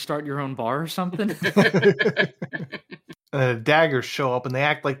you going to start your own bar or something?" And the Daggers show up and they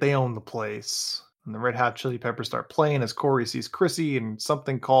act like they own the place. And the Red Hot Chili Peppers start playing as Corey sees Chrissy, and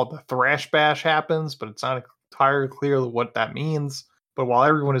something called the Thrash Bash happens, but it's not entirely clear what that means. But while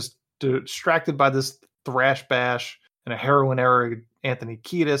everyone is distracted by this Thrash Bash and a heroin-era Anthony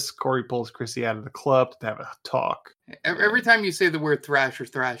Kiedis, Corey pulls Chrissy out of the club to have a talk. Every time you say the word thrash or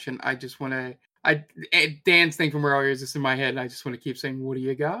thrashing, I just want to... Dan's thing from earlier is just in my head, and I just want to keep saying, "What do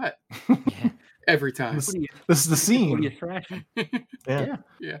you got?" Every time. This is the scene. What are you thrashing? Yeah.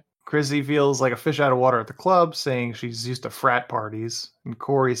 Yeah. Chrissy feels like a fish out of water at the club, saying she's used to frat parties. And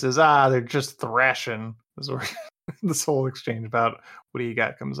Corey says, they're just thrashing. This whole exchange about what do you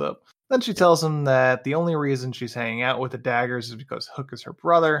got comes up. Then she tells him that the only reason she's hanging out with the Daggers is because Hook is her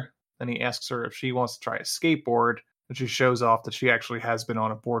brother. Then he asks her if she wants to try a skateboard, and she shows off that she actually has been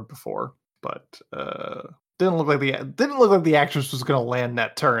on a board before. But didn't look like the actress was going to land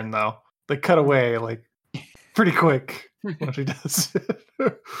that turn, though. They cut away like pretty quick when she does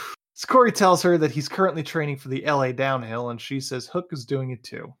it. So Corey tells her that he's currently training for the LA Downhill, and she says Hook is doing it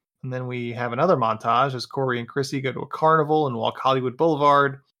too. And then we have another montage as Corey and Chrissy go to a carnival and walk Hollywood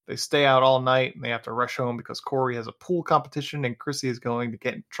Boulevard. They stay out all night, and they have to rush home because Corey has a pool competition, and Chrissy is going to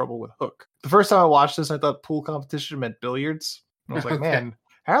get in trouble with Hook. The first time I watched this, I thought pool competition meant billiards. And I was like, man,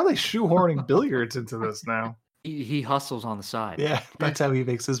 how are they shoehorning billiards into this now? He hustles on the side. Yeah, that's how he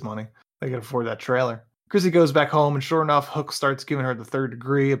makes his money. They can afford that trailer. Chrissy goes back home, and sure enough, Hook starts giving her the third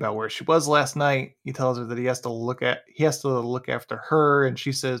degree about where she was last night. He tells her that he has to look after her, and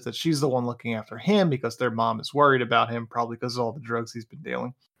she says that she's the one looking after him because their mom is worried about him, probably because of all the drugs he's been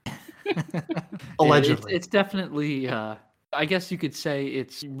dealing. Allegedly. It's definitely, I guess you could say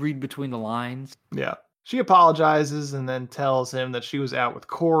it's read between the lines. Yeah. She apologizes and then tells him that she was out with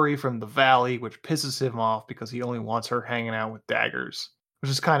Corey from the Valley, which pisses him off because he only wants her hanging out with Daggers,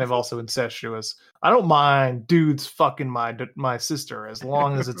 which is kind of also incestuous. I don't mind dudes fucking my sister as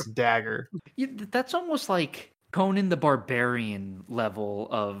long as it's a Dagger. That's almost like Conan the Barbarian level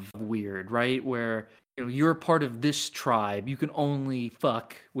of weird, right? Where you're part of this tribe, you can only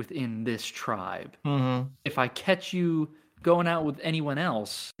fuck within this tribe. Mm-hmm. If I catch you going out with anyone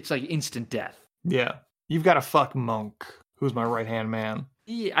else, it's like instant death. Yeah. You've got to fuck Monk, who's my right-hand man.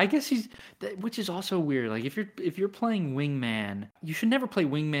 Yeah, I guess which is also weird. Like if you're playing wingman, you should never play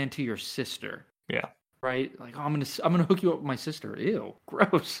wingman to your sister. Yeah. Right? Like, oh, I'm gonna hook you up with my sister. Ew,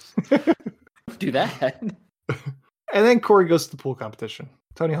 gross. Don't do that. And then Corey goes to the pool competition.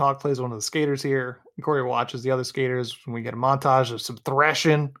 Tony Hawk plays one of the skaters here. Corey watches the other skaters, and we get a montage of some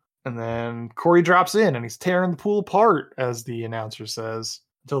thrashing. And then Corey drops in, and he's tearing the pool apart, as the announcer says,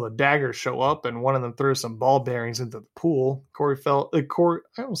 until the Daggers show up, and one of them throws some ball bearings into the pool. I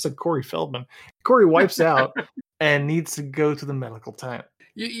almost said Corey Feldman. Corey wipes out and needs to go to the medical tent.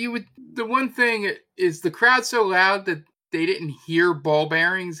 You would. The one thing is the crowd so loud that they didn't hear ball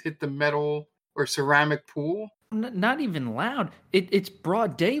bearings hit the metal or ceramic pool. Not even loud. It's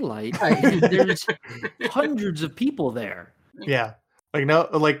broad daylight. There's hundreds of people there. Yeah. Like no,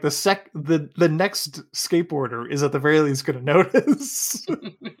 like the next skateboarder is at the very least going to notice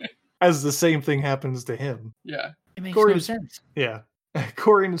as the same thing happens to him. Yeah, it makes no sense. Yeah,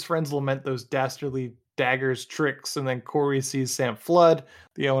 Corey and his friends lament those dastardly Dagger's tricks, and then Corey sees Sam Flood,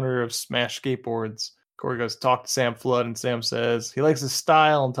 the owner of Smash Skateboards. Corey goes to talk to Sam Flood, and Sam says he likes his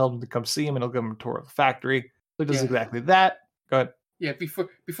style and tells him to come see him, and he'll give him a tour of the factory. So he does exactly that. Go ahead. Yeah,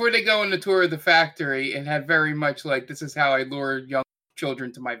 before they go on the tour of the factory, it had very much like, this is how I lure young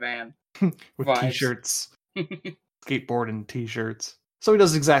children to my van. With vibes. T-shirts. Skateboard and T-shirts. So he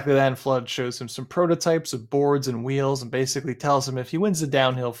does exactly that, and Flood shows him some prototypes of boards and wheels and basically tells him if he wins the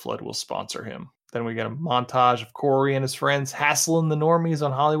downhill, Flood will sponsor him. Then we get a montage of Corey and his friends hassling the normies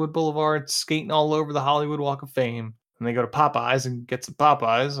on Hollywood Boulevard, skating all over the Hollywood Walk of Fame. And they go to Popeyes and get some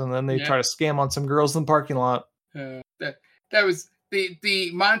Popeyes, and then they try to scam on some girls in the parking lot. That was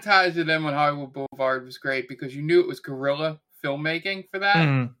the montage of them on Hollywood Boulevard was great because you knew it was guerrilla filmmaking for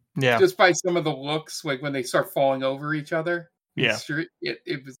that. Yeah. Just by some of the looks, like when they start falling over each other. Yeah.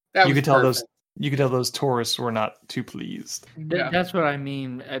 It was that you was could tell perfect. you could tell those tourists were not too pleased. That's what I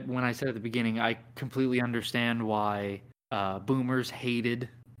mean when I said at the beginning. I completely understand why boomers hated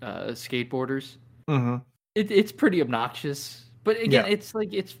skateboarders. Mm-hmm. It's pretty obnoxious, but again, it's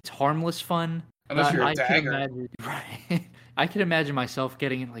like it's harmless fun. Unless you're a I can dagger. imagine, right? I can imagine myself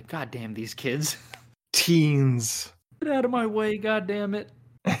getting in like, God damn these kids, Teens. get out of my way, God damn it.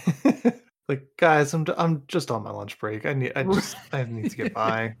 Like, guys, I'm just on my lunch break. I need to get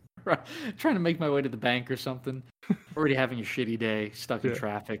by. Right. Trying to make my way to the bank or something. Already having a shitty day, stuck in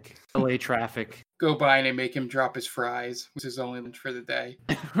traffic, LA traffic. Go by and they make him drop his fries, which is only lunch for the day.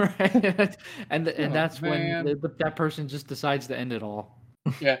 Right. And that's man. when that person just decides to end it all.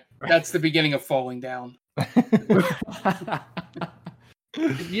 Yeah, that's the beginning of falling down.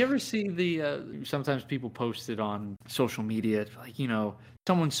 Did you ever see the sometimes people post it on social media, like,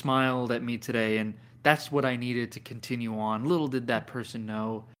 someone smiled at me today and that's what I needed to continue on. Little did that person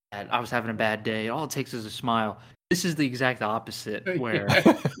know that I was having a bad day. All it takes is a smile. This is the exact opposite, where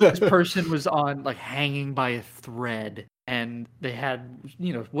this person was on, like, hanging by a thread, and they had,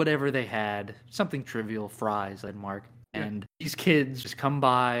 whatever they had, something trivial, fries, I'd mark. And these kids just come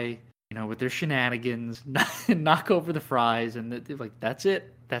by, with their shenanigans, knock over the fries, and they're like, that's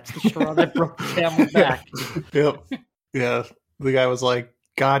it. That's the straw that broke the camel's back. Yep. Yeah. The guy was like,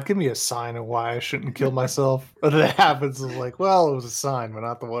 God, give me a sign of why I shouldn't kill myself. And then it happens. It's like, well, it was a sign, but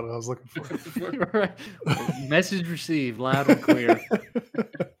not the one I was looking for. Right. Message received, loud and clear.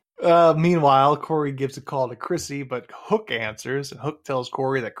 Meanwhile, Corey gives a call to Chrissy, but Hook answers, and Hook tells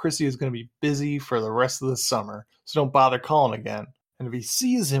Corey that Chrissy is going to be busy for the rest of the summer, so don't bother calling again. And if he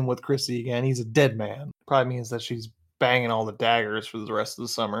sees him with Chrissy again, he's a dead man. Probably means that she's banging all the daggers for the rest of the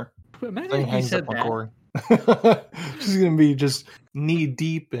summer. Imagine if he said that. Corey. She's going to be just knee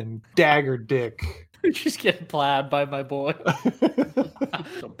deep in dagger dick. She's getting plaid by my boy.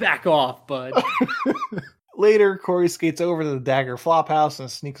 So back off, bud. Later, Corey skates over to the Dagger flop house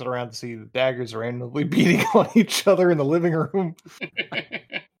and sneaks around to see the daggers randomly beating on each other in the living room.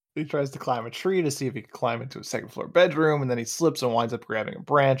 He tries to climb a tree to see if he can climb into a second floor bedroom, and then he slips and winds up grabbing a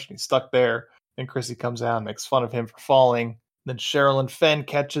branch, and he's stuck there. Then Chrissy comes out and makes fun of him for falling. Then Sherilyn Fenn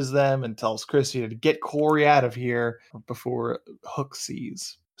catches them and tells Chrissy to get Corey out of here before Hook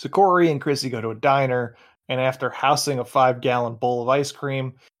sees. So Corey and Chrissy go to a diner, and after housing a 5-gallon bowl of ice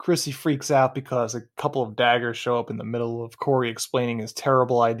cream, Chrissy freaks out because a couple of daggers show up in the middle of Corey explaining his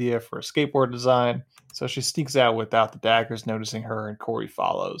terrible idea for a skateboard design. So she sneaks out without the daggers noticing her, and Corey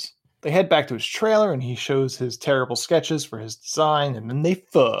follows. They head back to his trailer, and he shows his terrible sketches for his design, and then they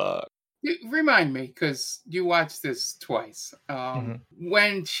fuck. Remind me, because you watched this twice.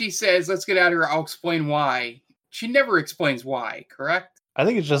 When she says, let's get out of here, I'll explain why. She never explains why, correct? I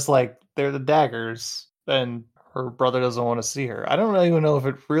think it's just like they're the daggers, and her brother doesn't want to see her. I don't even know if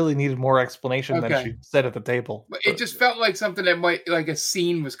it really needed more explanation than she said at the table. But it just felt like something that might, like a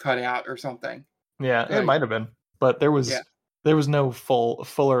scene was cut out or something. Yeah, it might have been. But there was no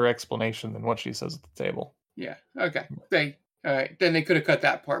fuller explanation than what she says at the table. Yeah, okay. All right, then they could have cut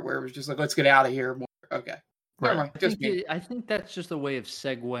that part where it was just like, let's get out of here. Okay. Never mind. I think that's just a way of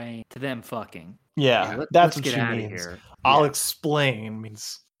segueing to them fucking. Yeah, that's what get she out means. Of here. I'll explain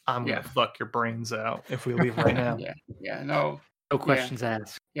means I'm going to fuck your brains out if we leave right now. No questions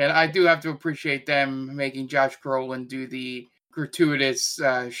asked. Yeah, I do have to appreciate them making Josh Brolin do the gratuitous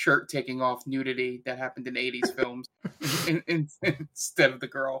shirt taking off nudity that happened in 80s films instead of the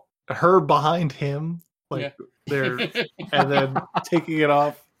girl. Her behind him, there, and then taking it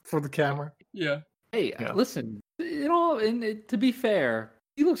off for the camera. Yeah. Hey, listen, to be fair,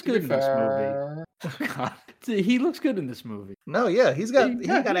 he looks good in this movie. God, he looks good in this movie. No, yeah, he's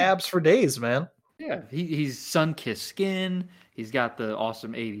got abs for days, man. Yeah, he's sun-kissed skin. He's got the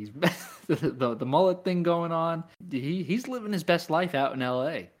awesome 80s, the mullet thing going on. He's living his best life out in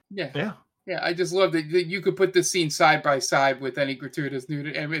LA. Yeah. Yeah, I just love that you could put this scene side by side with any gratuitous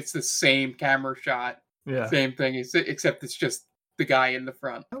nudity, and it's the same camera shot. Yeah. Same thing, except it's just the guy in the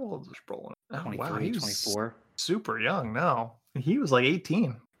front. How old is Brolin? Oh, 23, wow, he was 24. super young now. He was like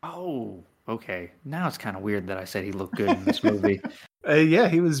 18. Oh, okay. Now it's kind of weird that I said he looked good in this movie. Yeah,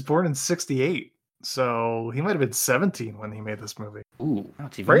 he was born in 68. So he might have been 17 when he made this movie. Ooh,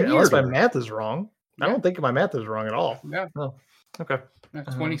 that's even Right? Unless my weirder. math is wrong. I don't think my math is wrong at all. Yeah. Oh, okay.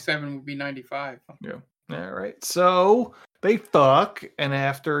 27 would be 95. Yeah. All right. So they fuck, and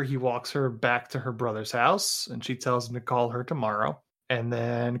after he walks her back to her brother's house, and she tells him to call her tomorrow. And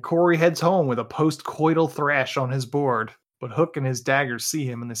then Corey heads home with a post-coital thrash on his board. But Hook and his daggers see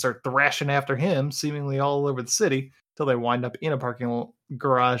him, and they start thrashing after him, seemingly all over the city, till they wind up in a parking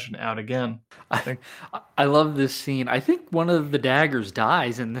garage and out again. I love this scene. I think one of the daggers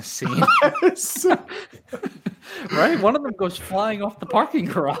dies in this scene. Right? One of them goes flying off the parking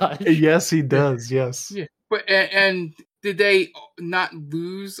garage. Yes, he does. Yes. Yeah. But and did they not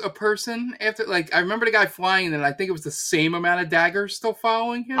lose a person after? Like, I remember the guy flying, and I think it was the same amount of daggers still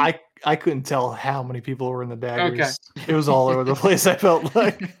following him. I couldn't tell how many people were in the daggers. Okay. It was all over the place, I felt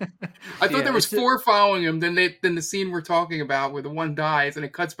like. I thought there was 4 following him. Then the scene we're talking about where the one dies, and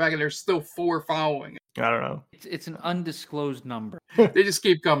it cuts back, and there's still 4 following him. I don't know. It's an undisclosed number. They just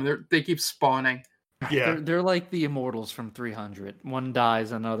keep coming. They keep spawning. Yeah. They're like the immortals from 300. One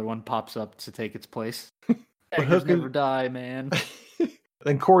dies, another one pops up to take its place. Daggers never die, man.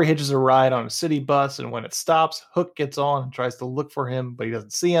 Then Corey hitches a ride on a city bus, and when it stops, Hook gets on and tries to look for him, but he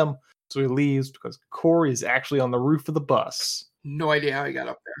doesn't see him, so he leaves because Corey is actually on the roof of the bus. No idea how he got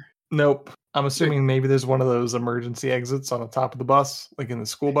up there. Nope. I'm assuming maybe there's one of those emergency exits on the top of the bus, like in the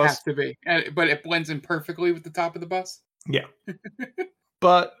school bus. Has to be. But it blends in perfectly with the top of the bus. Yeah.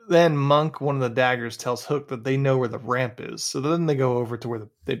 But then Monk, one of the daggers, tells Hook that they know where the ramp is. So then they go over to where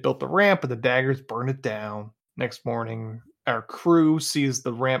they built the ramp, and the daggers burn it down. Next morning, our crew sees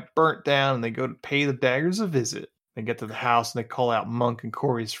the ramp burnt down, and they go to pay the daggers a visit. They get to the house, and they call out Monk, and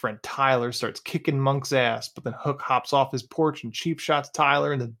Corey's friend Tyler starts kicking Monk's ass. But then Hook hops off his porch and cheap shots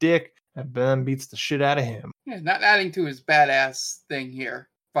Tyler in the dick, and Ben beats the shit out of him. Yeah, not adding to his badass thing here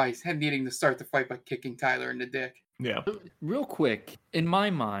by needing to start the fight by kicking Tyler in the dick. Yeah. Real quick, in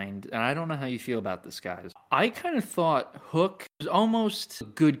my mind, and I don't know how you feel about this, guys, I kind of thought Hook was almost a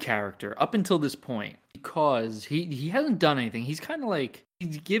good character up until this point because he hasn't done anything. He's kind of like,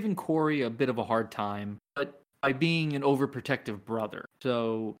 he's given Corey a bit of a hard time, but by being an overprotective brother.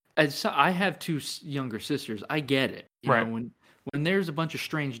 So, as I have 2 younger sisters, I get it. You Right. know, when there's a bunch of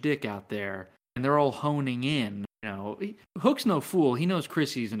strange dick out there and they're all honing in, you know, Hook's no fool. He knows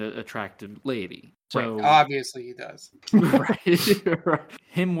Chrissy's an attractive lady. So Right. Obviously he does. right.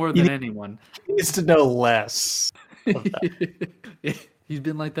 Him more than anyone. He needs to know less. He's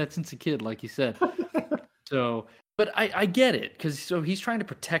been like that since a kid, like you said. So, but I get it, because he's trying to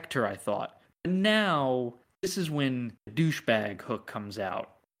protect her, I thought. But now, this is when douchebag Hook comes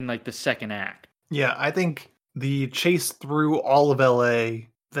out in like the second act. Yeah, I think the chase through all of LA,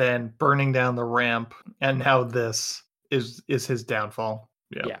 then burning down the ramp, and now this is his downfall.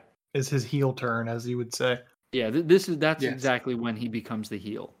 Yeah. Is his heel turn, as you would say. Yeah, that's exactly when he becomes the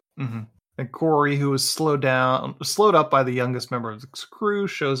heel. Mm-hmm. And Corey, who is slowed up by the youngest member of the crew,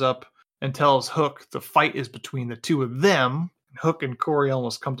 shows up and tells Hook the fight is between the 2 of them. Hook and Corey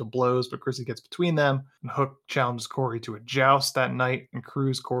almost come to blows, but Chrissy gets between them, and Hook challenges Corey to a joust that night, and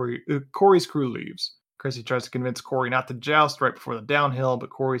Corey's crew leaves. Chrissy tries to convince Corey not to joust right before the downhill, but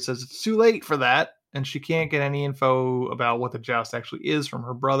Corey says it's too late for that, and she can't get any info about what the joust actually is from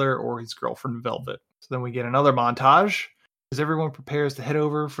her brother or his girlfriend Velvet. So then we get another montage as everyone prepares to head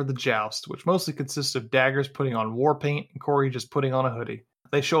over for the joust, which mostly consists of daggers putting on war paint and Corey just putting on a hoodie.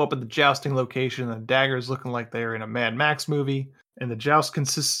 They show up at the jousting location, and the daggers looking like they're in a Mad Max movie, and the joust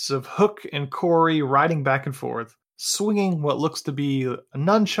consists of Hook and Corey riding back and forth, swinging what looks to be a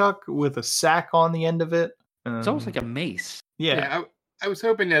nunchuck with a sack on the end of it. It's almost like a mace. Yeah. I was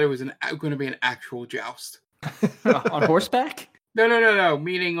hoping that it was going to be an actual joust. On horseback? No.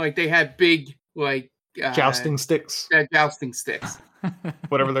 Meaning like they had big like jousting sticks. Jousting sticks.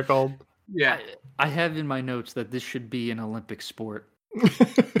 Whatever they're called. Yeah. I have in my notes that this should be an Olympic sport.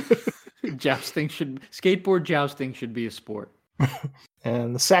 Skateboard jousting should be a sport.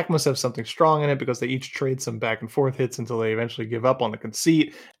 And the sack must have something strong in it because they each trade some back and forth hits until they eventually give up on the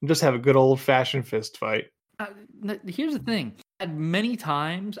conceit and just have a good old-fashioned fist fight. Here's the thing. Many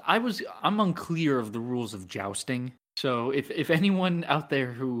times, I'm unclear of the rules of jousting. So if anyone out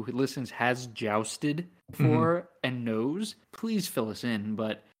there who listens has jousted before and knows, please fill us in.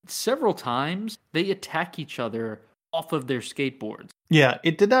 But several times, they attack each other off of their skateboards. Yeah,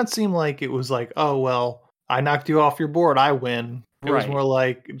 it did not seem like it was like, oh, well, I knocked you off your board, I win. It was more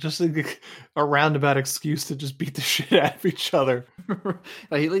like just a roundabout excuse to just beat the shit out of each other.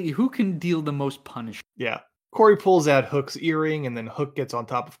 like, who can deal the most punishment? Yeah. Corey pulls out Hook's earring, and then Hook gets on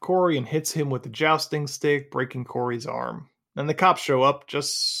top of Corey and hits him with the jousting stick, breaking Corey's arm. Then the cops show up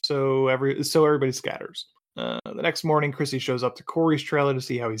just so everybody scatters. The next morning, Chrissy shows up to Corey's trailer to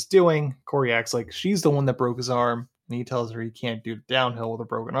see how he's doing. Corey acts like she's the one that broke his arm, and he tells her he can't do downhill with a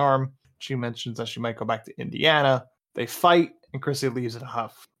broken arm. She mentions that she might go back to Indiana. They fight, and Chrissy leaves in a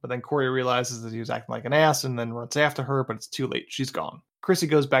huff. But then Corey realizes that he was acting like an ass and then runs after her, but it's too late. She's gone. Chrissy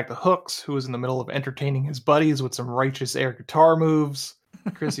goes back to Hooks, who is in the middle of entertaining his buddies with some righteous air guitar moves.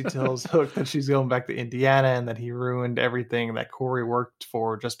 Chrissy tells Hook that she's going back to Indiana and that he ruined everything that Corey worked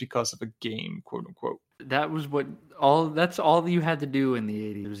for just because of a game, quote unquote. That's all you had to do in the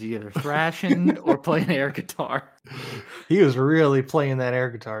 80s. It was either thrashing or playing air guitar. He was really playing that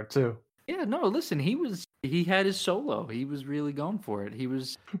air guitar too. Yeah, no, listen, he had his solo. He was really going for it. He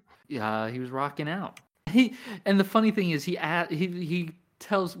was rocking out. And the funny thing is he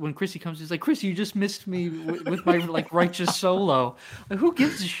tells, when Chrissy comes, he's like, Chrissy, you just missed me with my like righteous solo. Like, who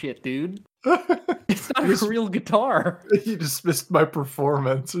gives a shit, dude? It's not a real guitar. You just missed my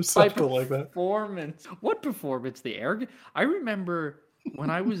performance or something like that. Performance. What performance? The air. I remember when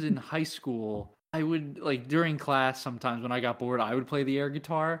I was in high school, I would, like, during class sometimes when I got bored, I would play the air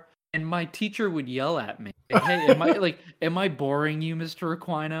guitar, and my teacher would yell at me, "Hey, am I boring you, Mr.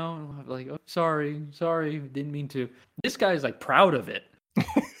 Aquino?" And I'm like, "Oh, sorry, didn't mean to." This guy's like proud of it.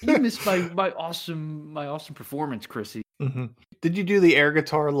 You missed my awesome performance, Chrissy. Mm-hmm. Did you do the air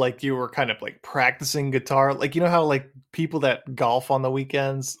guitar like you were kind of like practicing guitar? Like, you know how like people that golf on the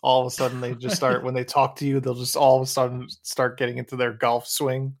weekends, all of a sudden they just start, when they talk to you, they'll just all of a sudden start getting into their golf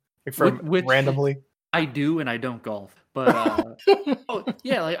swing, like randomly? I do, and I don't golf. But oh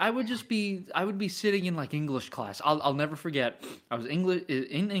yeah, like I would be sitting in like English class. I'll never forget. I was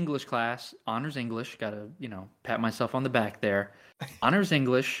in English class, honors English. Gotta pat myself on the back there. Honors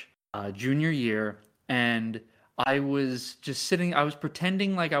English, junior year, and I was just sitting. I was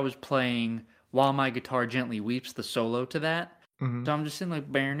pretending like I was playing While My Guitar Gently Weeps, the solo to that. Mm-hmm. So I'm just sitting like,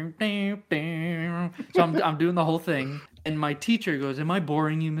 so I'm doing the whole thing, and my teacher goes, "Am I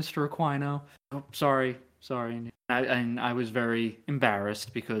boring you, Mr. Aquino?" Oh, sorry. And I was very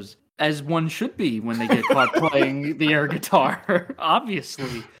embarrassed because, as one should be when they get caught playing the air guitar,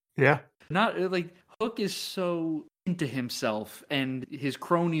 obviously. Yeah. Not like Hook is so into himself, and his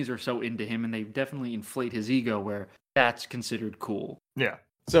cronies are so into him, and they definitely inflate his ego where that's considered cool. Yeah.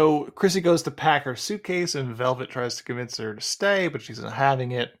 So Chrissy goes to pack her suitcase, and Velvet tries to convince her to stay, but she's not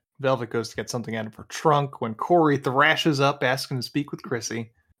having it. Velvet goes to get something out of her trunk when Corey thrashes up, asking to speak with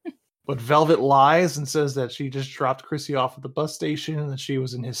Chrissy. But Velvet lies and says that she just dropped Chrissy off at the bus station and that she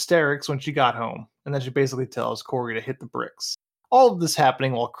was in hysterics when she got home. And then she basically tells Corey to hit the bricks. All of this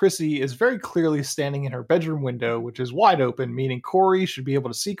happening while Chrissy is very clearly standing in her bedroom window, which is wide open, meaning Corey should be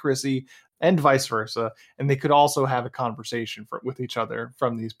able to see Chrissy and vice versa. And they could also have a conversation with each other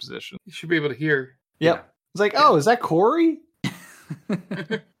from these positions. You should be able to hear. Yep. Yeah. It's like, oh, is that Corey?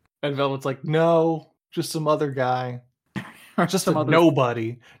 And Velvet's like, no, just some other guy. Just some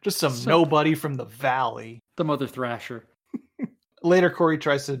nobody. Just some nobody from the valley. Some other thrasher. Later, Corey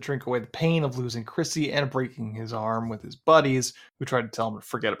tries to drink away the pain of losing Chrissy and breaking his arm with his buddies, who try to tell him to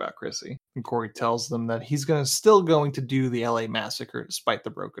forget about Chrissy. And Corey tells them that he's still going to do the LA massacre despite the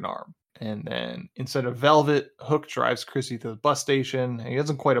broken arm. And then, instead of Velvet, Hook drives Chrissy to the bus station. And he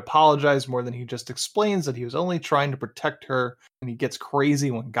doesn't quite apologize more than he just explains that he was only trying to protect her, and he gets crazy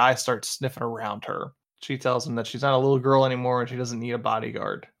when guys start sniffing around her. She tells him that she's not a little girl anymore and she doesn't need a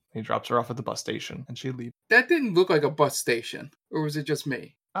bodyguard. He drops her off at the bus station and she leaves. That didn't look like a bus station, or was it just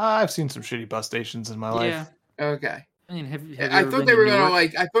me? I've seen some shitty bus stations in my life. Yeah. Okay. I mean, I thought they were gonna I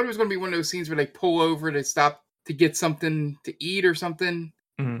thought it was gonna be one of those scenes where they pull over to stop to get something to eat or something,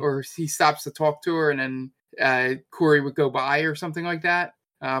 or he stops to talk to her and then Corey would go by or something like that.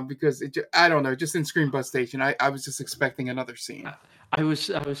 Because I don't know, just in Scream Bus Station, I was just expecting another scene. I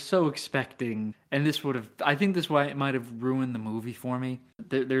was so expecting, and I think this might have ruined the movie for me.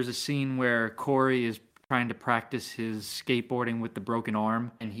 There's a scene where Corey is trying to practice his skateboarding with the broken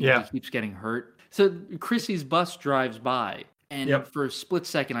arm, and he keeps getting hurt. So Chrissy's bus drives by, and for a split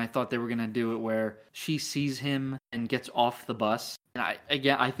second, I thought they were going to do it where she sees him and gets off the bus. And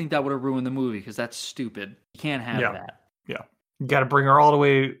I think that would have ruined the movie because that's stupid. You can't have that. Yeah. You got to bring her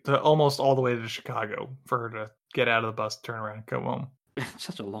almost all the way to Chicago for her to get out of the bus, turn around, and go home.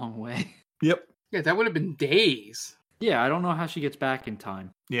 Such a long way. Yep. Yeah, that would have been days. Yeah, I don't know how she gets back in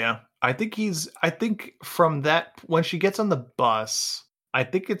time. Yeah. I think from that, when she gets on the bus, I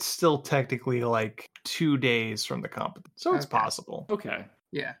think it's still technically like 2 days from the competition. So it's possible. Okay.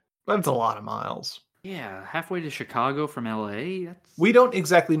 Yeah. But it's a lot of miles. Yeah, halfway to Chicago from LA. We don't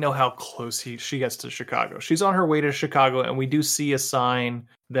exactly know how close she gets to Chicago. She's on her way to Chicago, and we do see a sign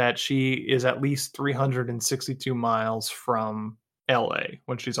that she is at least 362 miles from LA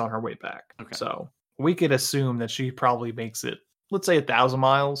when she's on her way back. Okay. So we could assume that she probably makes it, let's say 1,000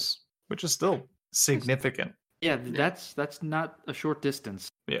 miles, which is still significant. Yeah, that's not a short distance.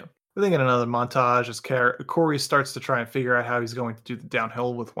 Yeah. I think in another montage, as Corey starts to try and figure out how he's going to do the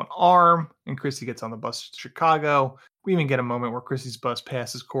downhill with one arm, and Chrissy gets on the bus to Chicago. We even get a moment where Chrissy's bus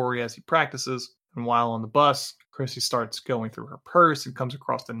passes Corey as he practices, and while on the bus, Chrissy starts going through her purse and comes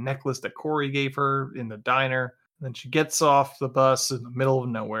across the necklace that Corey gave her in the diner. And then she gets off the bus in the middle of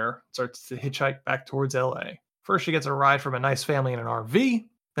nowhere, starts to hitchhike back towards LA. First, she gets a ride from a nice family in an RV,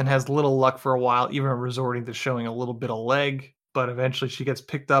 then has little luck for a while, even resorting to showing a little bit of leg. But eventually she gets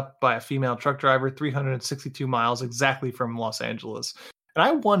picked up by a female truck driver 362 miles exactly from Los Angeles. And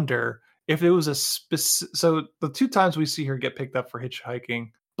I wonder if it was a specific... So the 2 times we see her get picked up for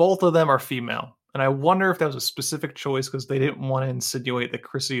hitchhiking, both of them are female. And I wonder if that was a specific choice because they didn't want to insinuate that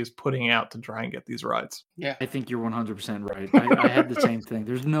Chrissy is putting out to try and get these rides. Yeah. I think you're 100% right. I had the same thing.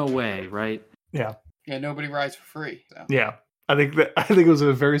 There's no way, right? Yeah. Yeah, nobody rides for free. So. Yeah. I think it was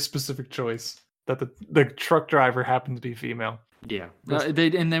a very specific choice that the truck driver happened to be female. Yeah,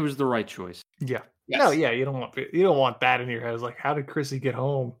 and that was the right choice. Yeah. Yes. No, yeah, you don't want that in your head. It's like, how did Chrissy get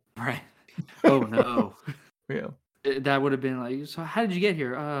home? Right. Oh no. Yeah. That would have been like, so how did you get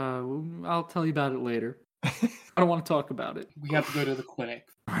here? I'll tell you about it later. I don't want to talk about it. We have to go to the clinic.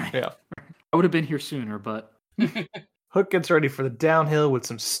 Right. Yeah. I would have been here sooner, but Hook gets ready for the downhill with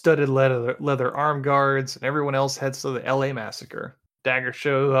some studded leather arm guards, and everyone else heads to the LA massacre. Dagger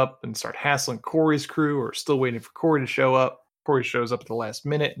show up and start hassling Corey's crew, who are still waiting for Corey to show up. Corey shows up at the last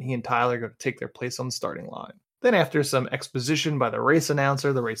minute, and he and Tyler go to take their place on the starting line. Then after some exposition by the race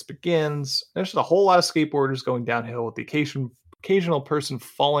announcer, the race begins. There's just a whole lot of skateboarders going downhill with the occasional person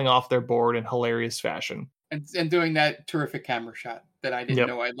falling off their board in hilarious fashion. And doing that terrific camera shot that I didn't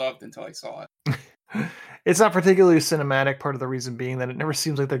know I loved until I saw it. It's not particularly cinematic, part of the reason being that it never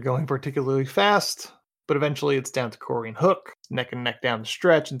seems like they're going particularly fast. But eventually it's down to Corey and Hook, neck and neck down the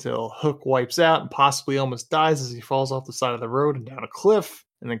stretch until Hook wipes out and possibly almost dies as he falls off the side of the road and down a cliff.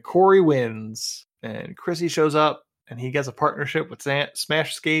 And then Corey wins. And Chrissy shows up, and he gets a partnership with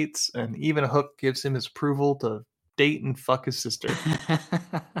Smash Skates, and even Hook gives him his approval to date and fuck his sister.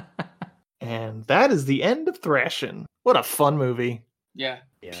 And that is the end of Thrashin'. What a fun movie. Yeah.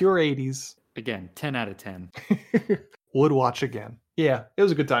 Pure 80s. Again, 10 out of 10. Would watch again. Yeah, it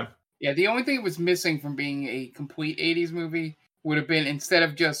was a good time. Yeah, the only thing it was missing from being a complete 80s movie would have been, instead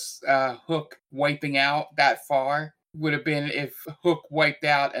of just Hook wiping out that far, would have been if Hook wiped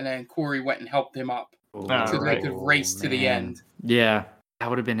out and then Corey went and helped him up. So they could race to the end. Yeah, that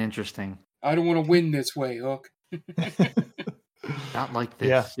would have been interesting. I don't want to win this way, Hook. Not like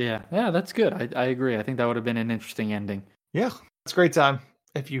this. Yeah, that's good. I agree. I think that would have been an interesting ending. Yeah, it's a great time.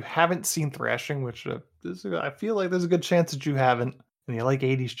 If you haven't seen Thrashing, which I feel like there's a good chance that you haven't, and you like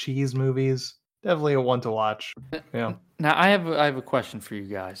 80s cheese movies, definitely a one to watch. Yeah. Now, I have a question for you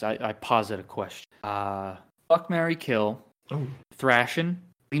guys. I posit a question. Fuck, Marry, Kill, Thrashing,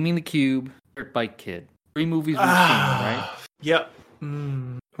 Gleaming the Cube, Dirt Bike Kid. 3 movies we've seen, right? Yep.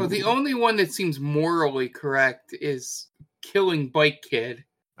 Well, the only one that seems morally correct is Killing Bike Kid.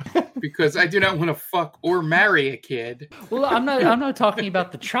 Because I do not want to fuck or marry a kid. Well, I'm not talking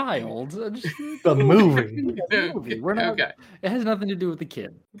about the child. The movie. The movie. We're not. Okay. It has nothing to do with the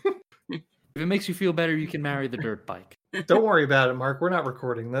kid. If it makes you feel better, you can marry the dirt bike. Don't worry about it, Mark. We're not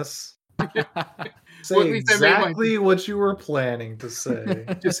recording this. Say exactly what you were planning to say.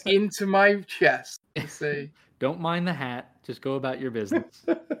 Just into my chest. Say, don't mind the hat. Just go about your business.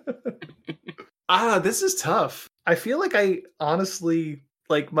 This is tough. I feel like I honestly,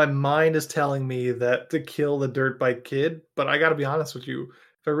 like, my mind is telling me that to kill the dirt bike kid, but I gotta be honest with you.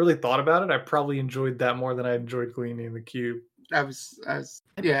 If I really thought about it, I probably enjoyed that more than I enjoyed Gleaming the Cube. I was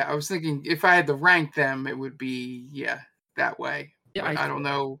thinking if I had to rank them, it would be, that way. Yeah, I don't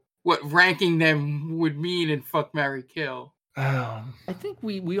know what ranking them would mean in Fuck, Marry, Kill. I think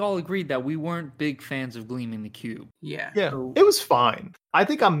we all agreed that we weren't big fans of Gleaming the Cube. Yeah. Yeah, it was fine. I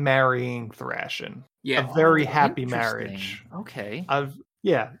think I'm marrying Thrashin'. Yeah. A very happy marriage. Okay.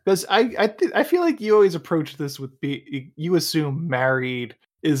 Because I feel like you always approach this with you assume married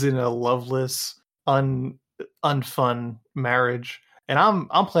is in a loveless, unfun marriage, And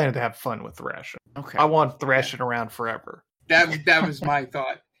I'm planning to have fun with Thrashin. Okay. I want Thrashin around forever. That was my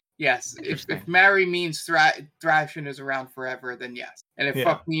thought. Yes, if marry means Thrashin is around forever, then yes. And if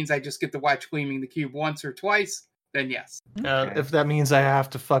fuck means I just get to watch Gleaming the Cube once or twice, then yes. If that means I have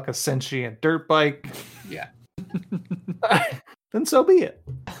to fuck a sentient dirt bike, yeah, then so be it.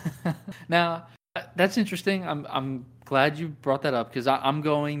 Now, that's interesting. I'm glad you brought that up because I'm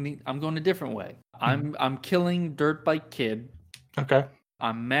going a different way. I'm killing Dirt Bike Kid. Okay.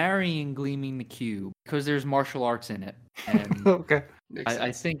 I'm marrying Gleaming the Cube because there's martial arts in it. And okay.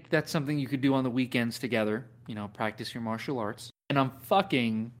 I think that's something you could do on the weekends together. Practice your martial arts. And I'm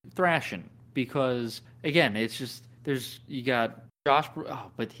fucking Thrashin because again, it's just you got Josh.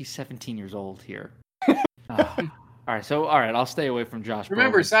 Oh, but he's 17 years old here. All right, I'll stay away from Josh.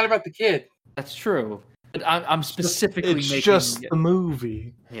 Remember, Brolin. It's not about the kid. That's true. But I'm specifically it's making just the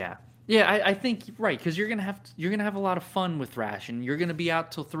movie. Yeah. I think right because you're gonna have a lot of fun with Thrashin. You're gonna be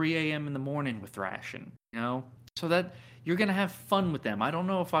out till 3 a.m. in the morning with Thrashin. So that you're gonna have fun with them. I don't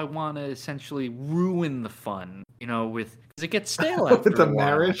know if I want to essentially ruin the fun. Because it gets stale after with the a while.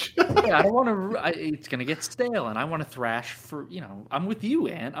 marriage. Yeah, I don't want to. It's gonna get stale, and I want to thrash for. I'm with you,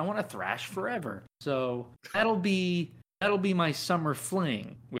 Ant. I want to thrash forever. So that'll be my summer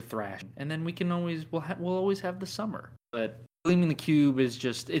fling with Thrashin, and then we can we'll always have the summer. But Gleaming the Cube is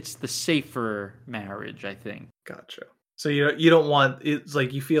it's the safer marriage, I think. Gotcha. So you don't want it's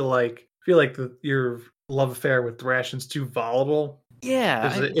like you feel like your love affair with Thrashin's too volatile.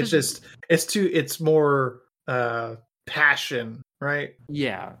 Yeah, it's more passion, right?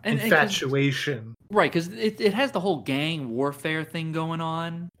 Yeah, and infatuation, right? Because it has the whole gang warfare thing going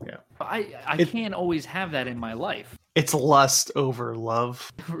on. Yeah, I can't always have that in my life. It's lust over love.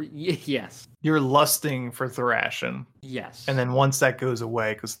 Yes. You're lusting for Thrashin. Yes. And then once that goes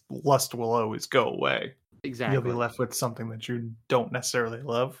away, because lust will always go away. Exactly. You'll be left with something that you don't necessarily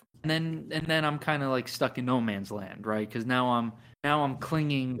love. And then I'm kind of like stuck in no man's land, right? Because now I'm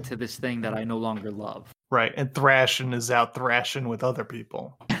clinging to this thing that I no longer love. Right. And Thrashin is out thrashing with other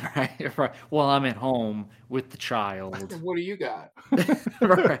people. Right. Well, I'm at home with the child. What do you got?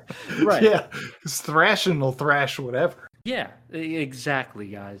 Right. Yeah. Because Thrashin will thrash whatever. Yeah, exactly,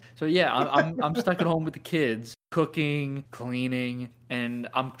 guys. So yeah, I'm stuck at home with the kids, cooking, cleaning, and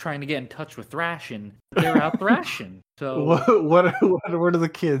I'm trying to get in touch with Thrashin. They're out thrashing. So what are the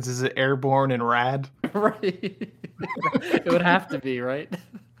kids? Is it Airborne and Rad? Right. It would have to be, right?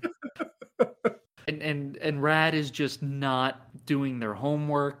 And Rad is just not doing their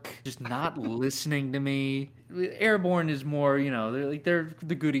homework, just not listening to me. Airborne is more, they're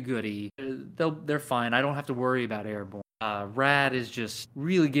the goody. They're fine. I don't have to worry about Airborne. Rad is just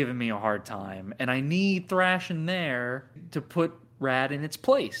really giving me a hard time, and I need Thrashin there to put Rad in its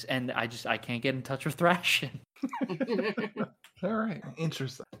place, and I can't get in touch with Thrashin. All right,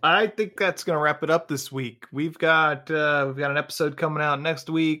 interesting. I think that's gonna wrap it up this week. We've got an episode coming out next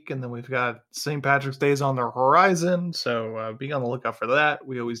week, and then we've got St. Patrick's Day's on the horizon. So be on the lookout for that.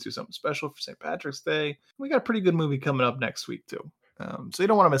 We always do something special for St. Patrick's Day. We got a pretty good movie coming up next week too. So you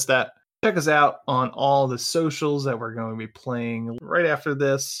don't want to miss that. Check us out on all the socials that we're going to be playing right after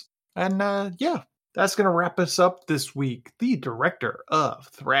this. And that's going to wrap us up this week. The director of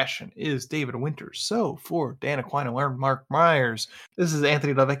Thrashin' is David Winters. So for Dan Aquino and Mark Myers, this is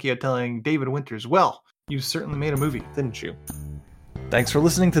Anthony Delvecchio telling David Winters, well, you certainly made a movie, didn't you? Thanks for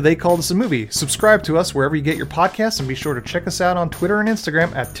listening to They Called Us a Movie. Subscribe to us wherever you get your podcasts, and be sure to check us out on Twitter and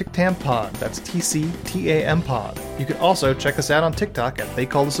Instagram at TicTamPod. That's TCTAM Pod. You can also check us out on TikTok at They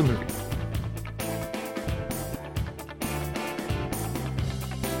Called Us a Movie.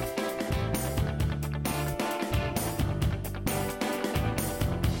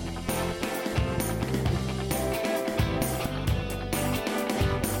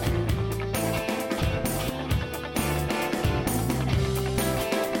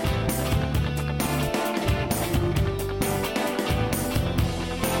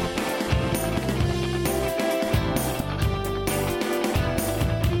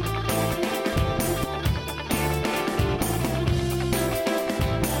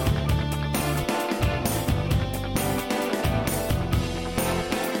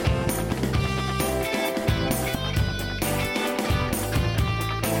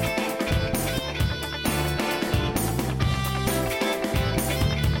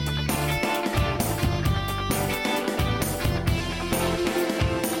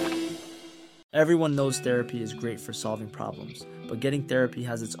 Everyone knows therapy is great for solving problems, but getting therapy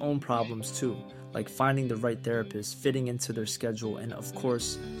has its own problems too, like finding the right therapist, fitting into their schedule, and of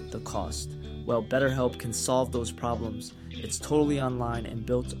course, the cost. Well, BetterHelp can solve those problems. It's totally online and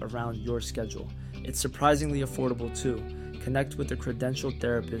built around your schedule. It's surprisingly affordable too. Connect with a credentialed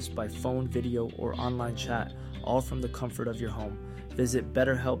therapist by phone, video, or online chat, all from the comfort of your home. Visit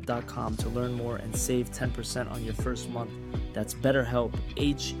BetterHelp.com to learn more and save 10% on your first month. That's BetterHelp,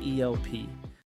 H-E-L-P.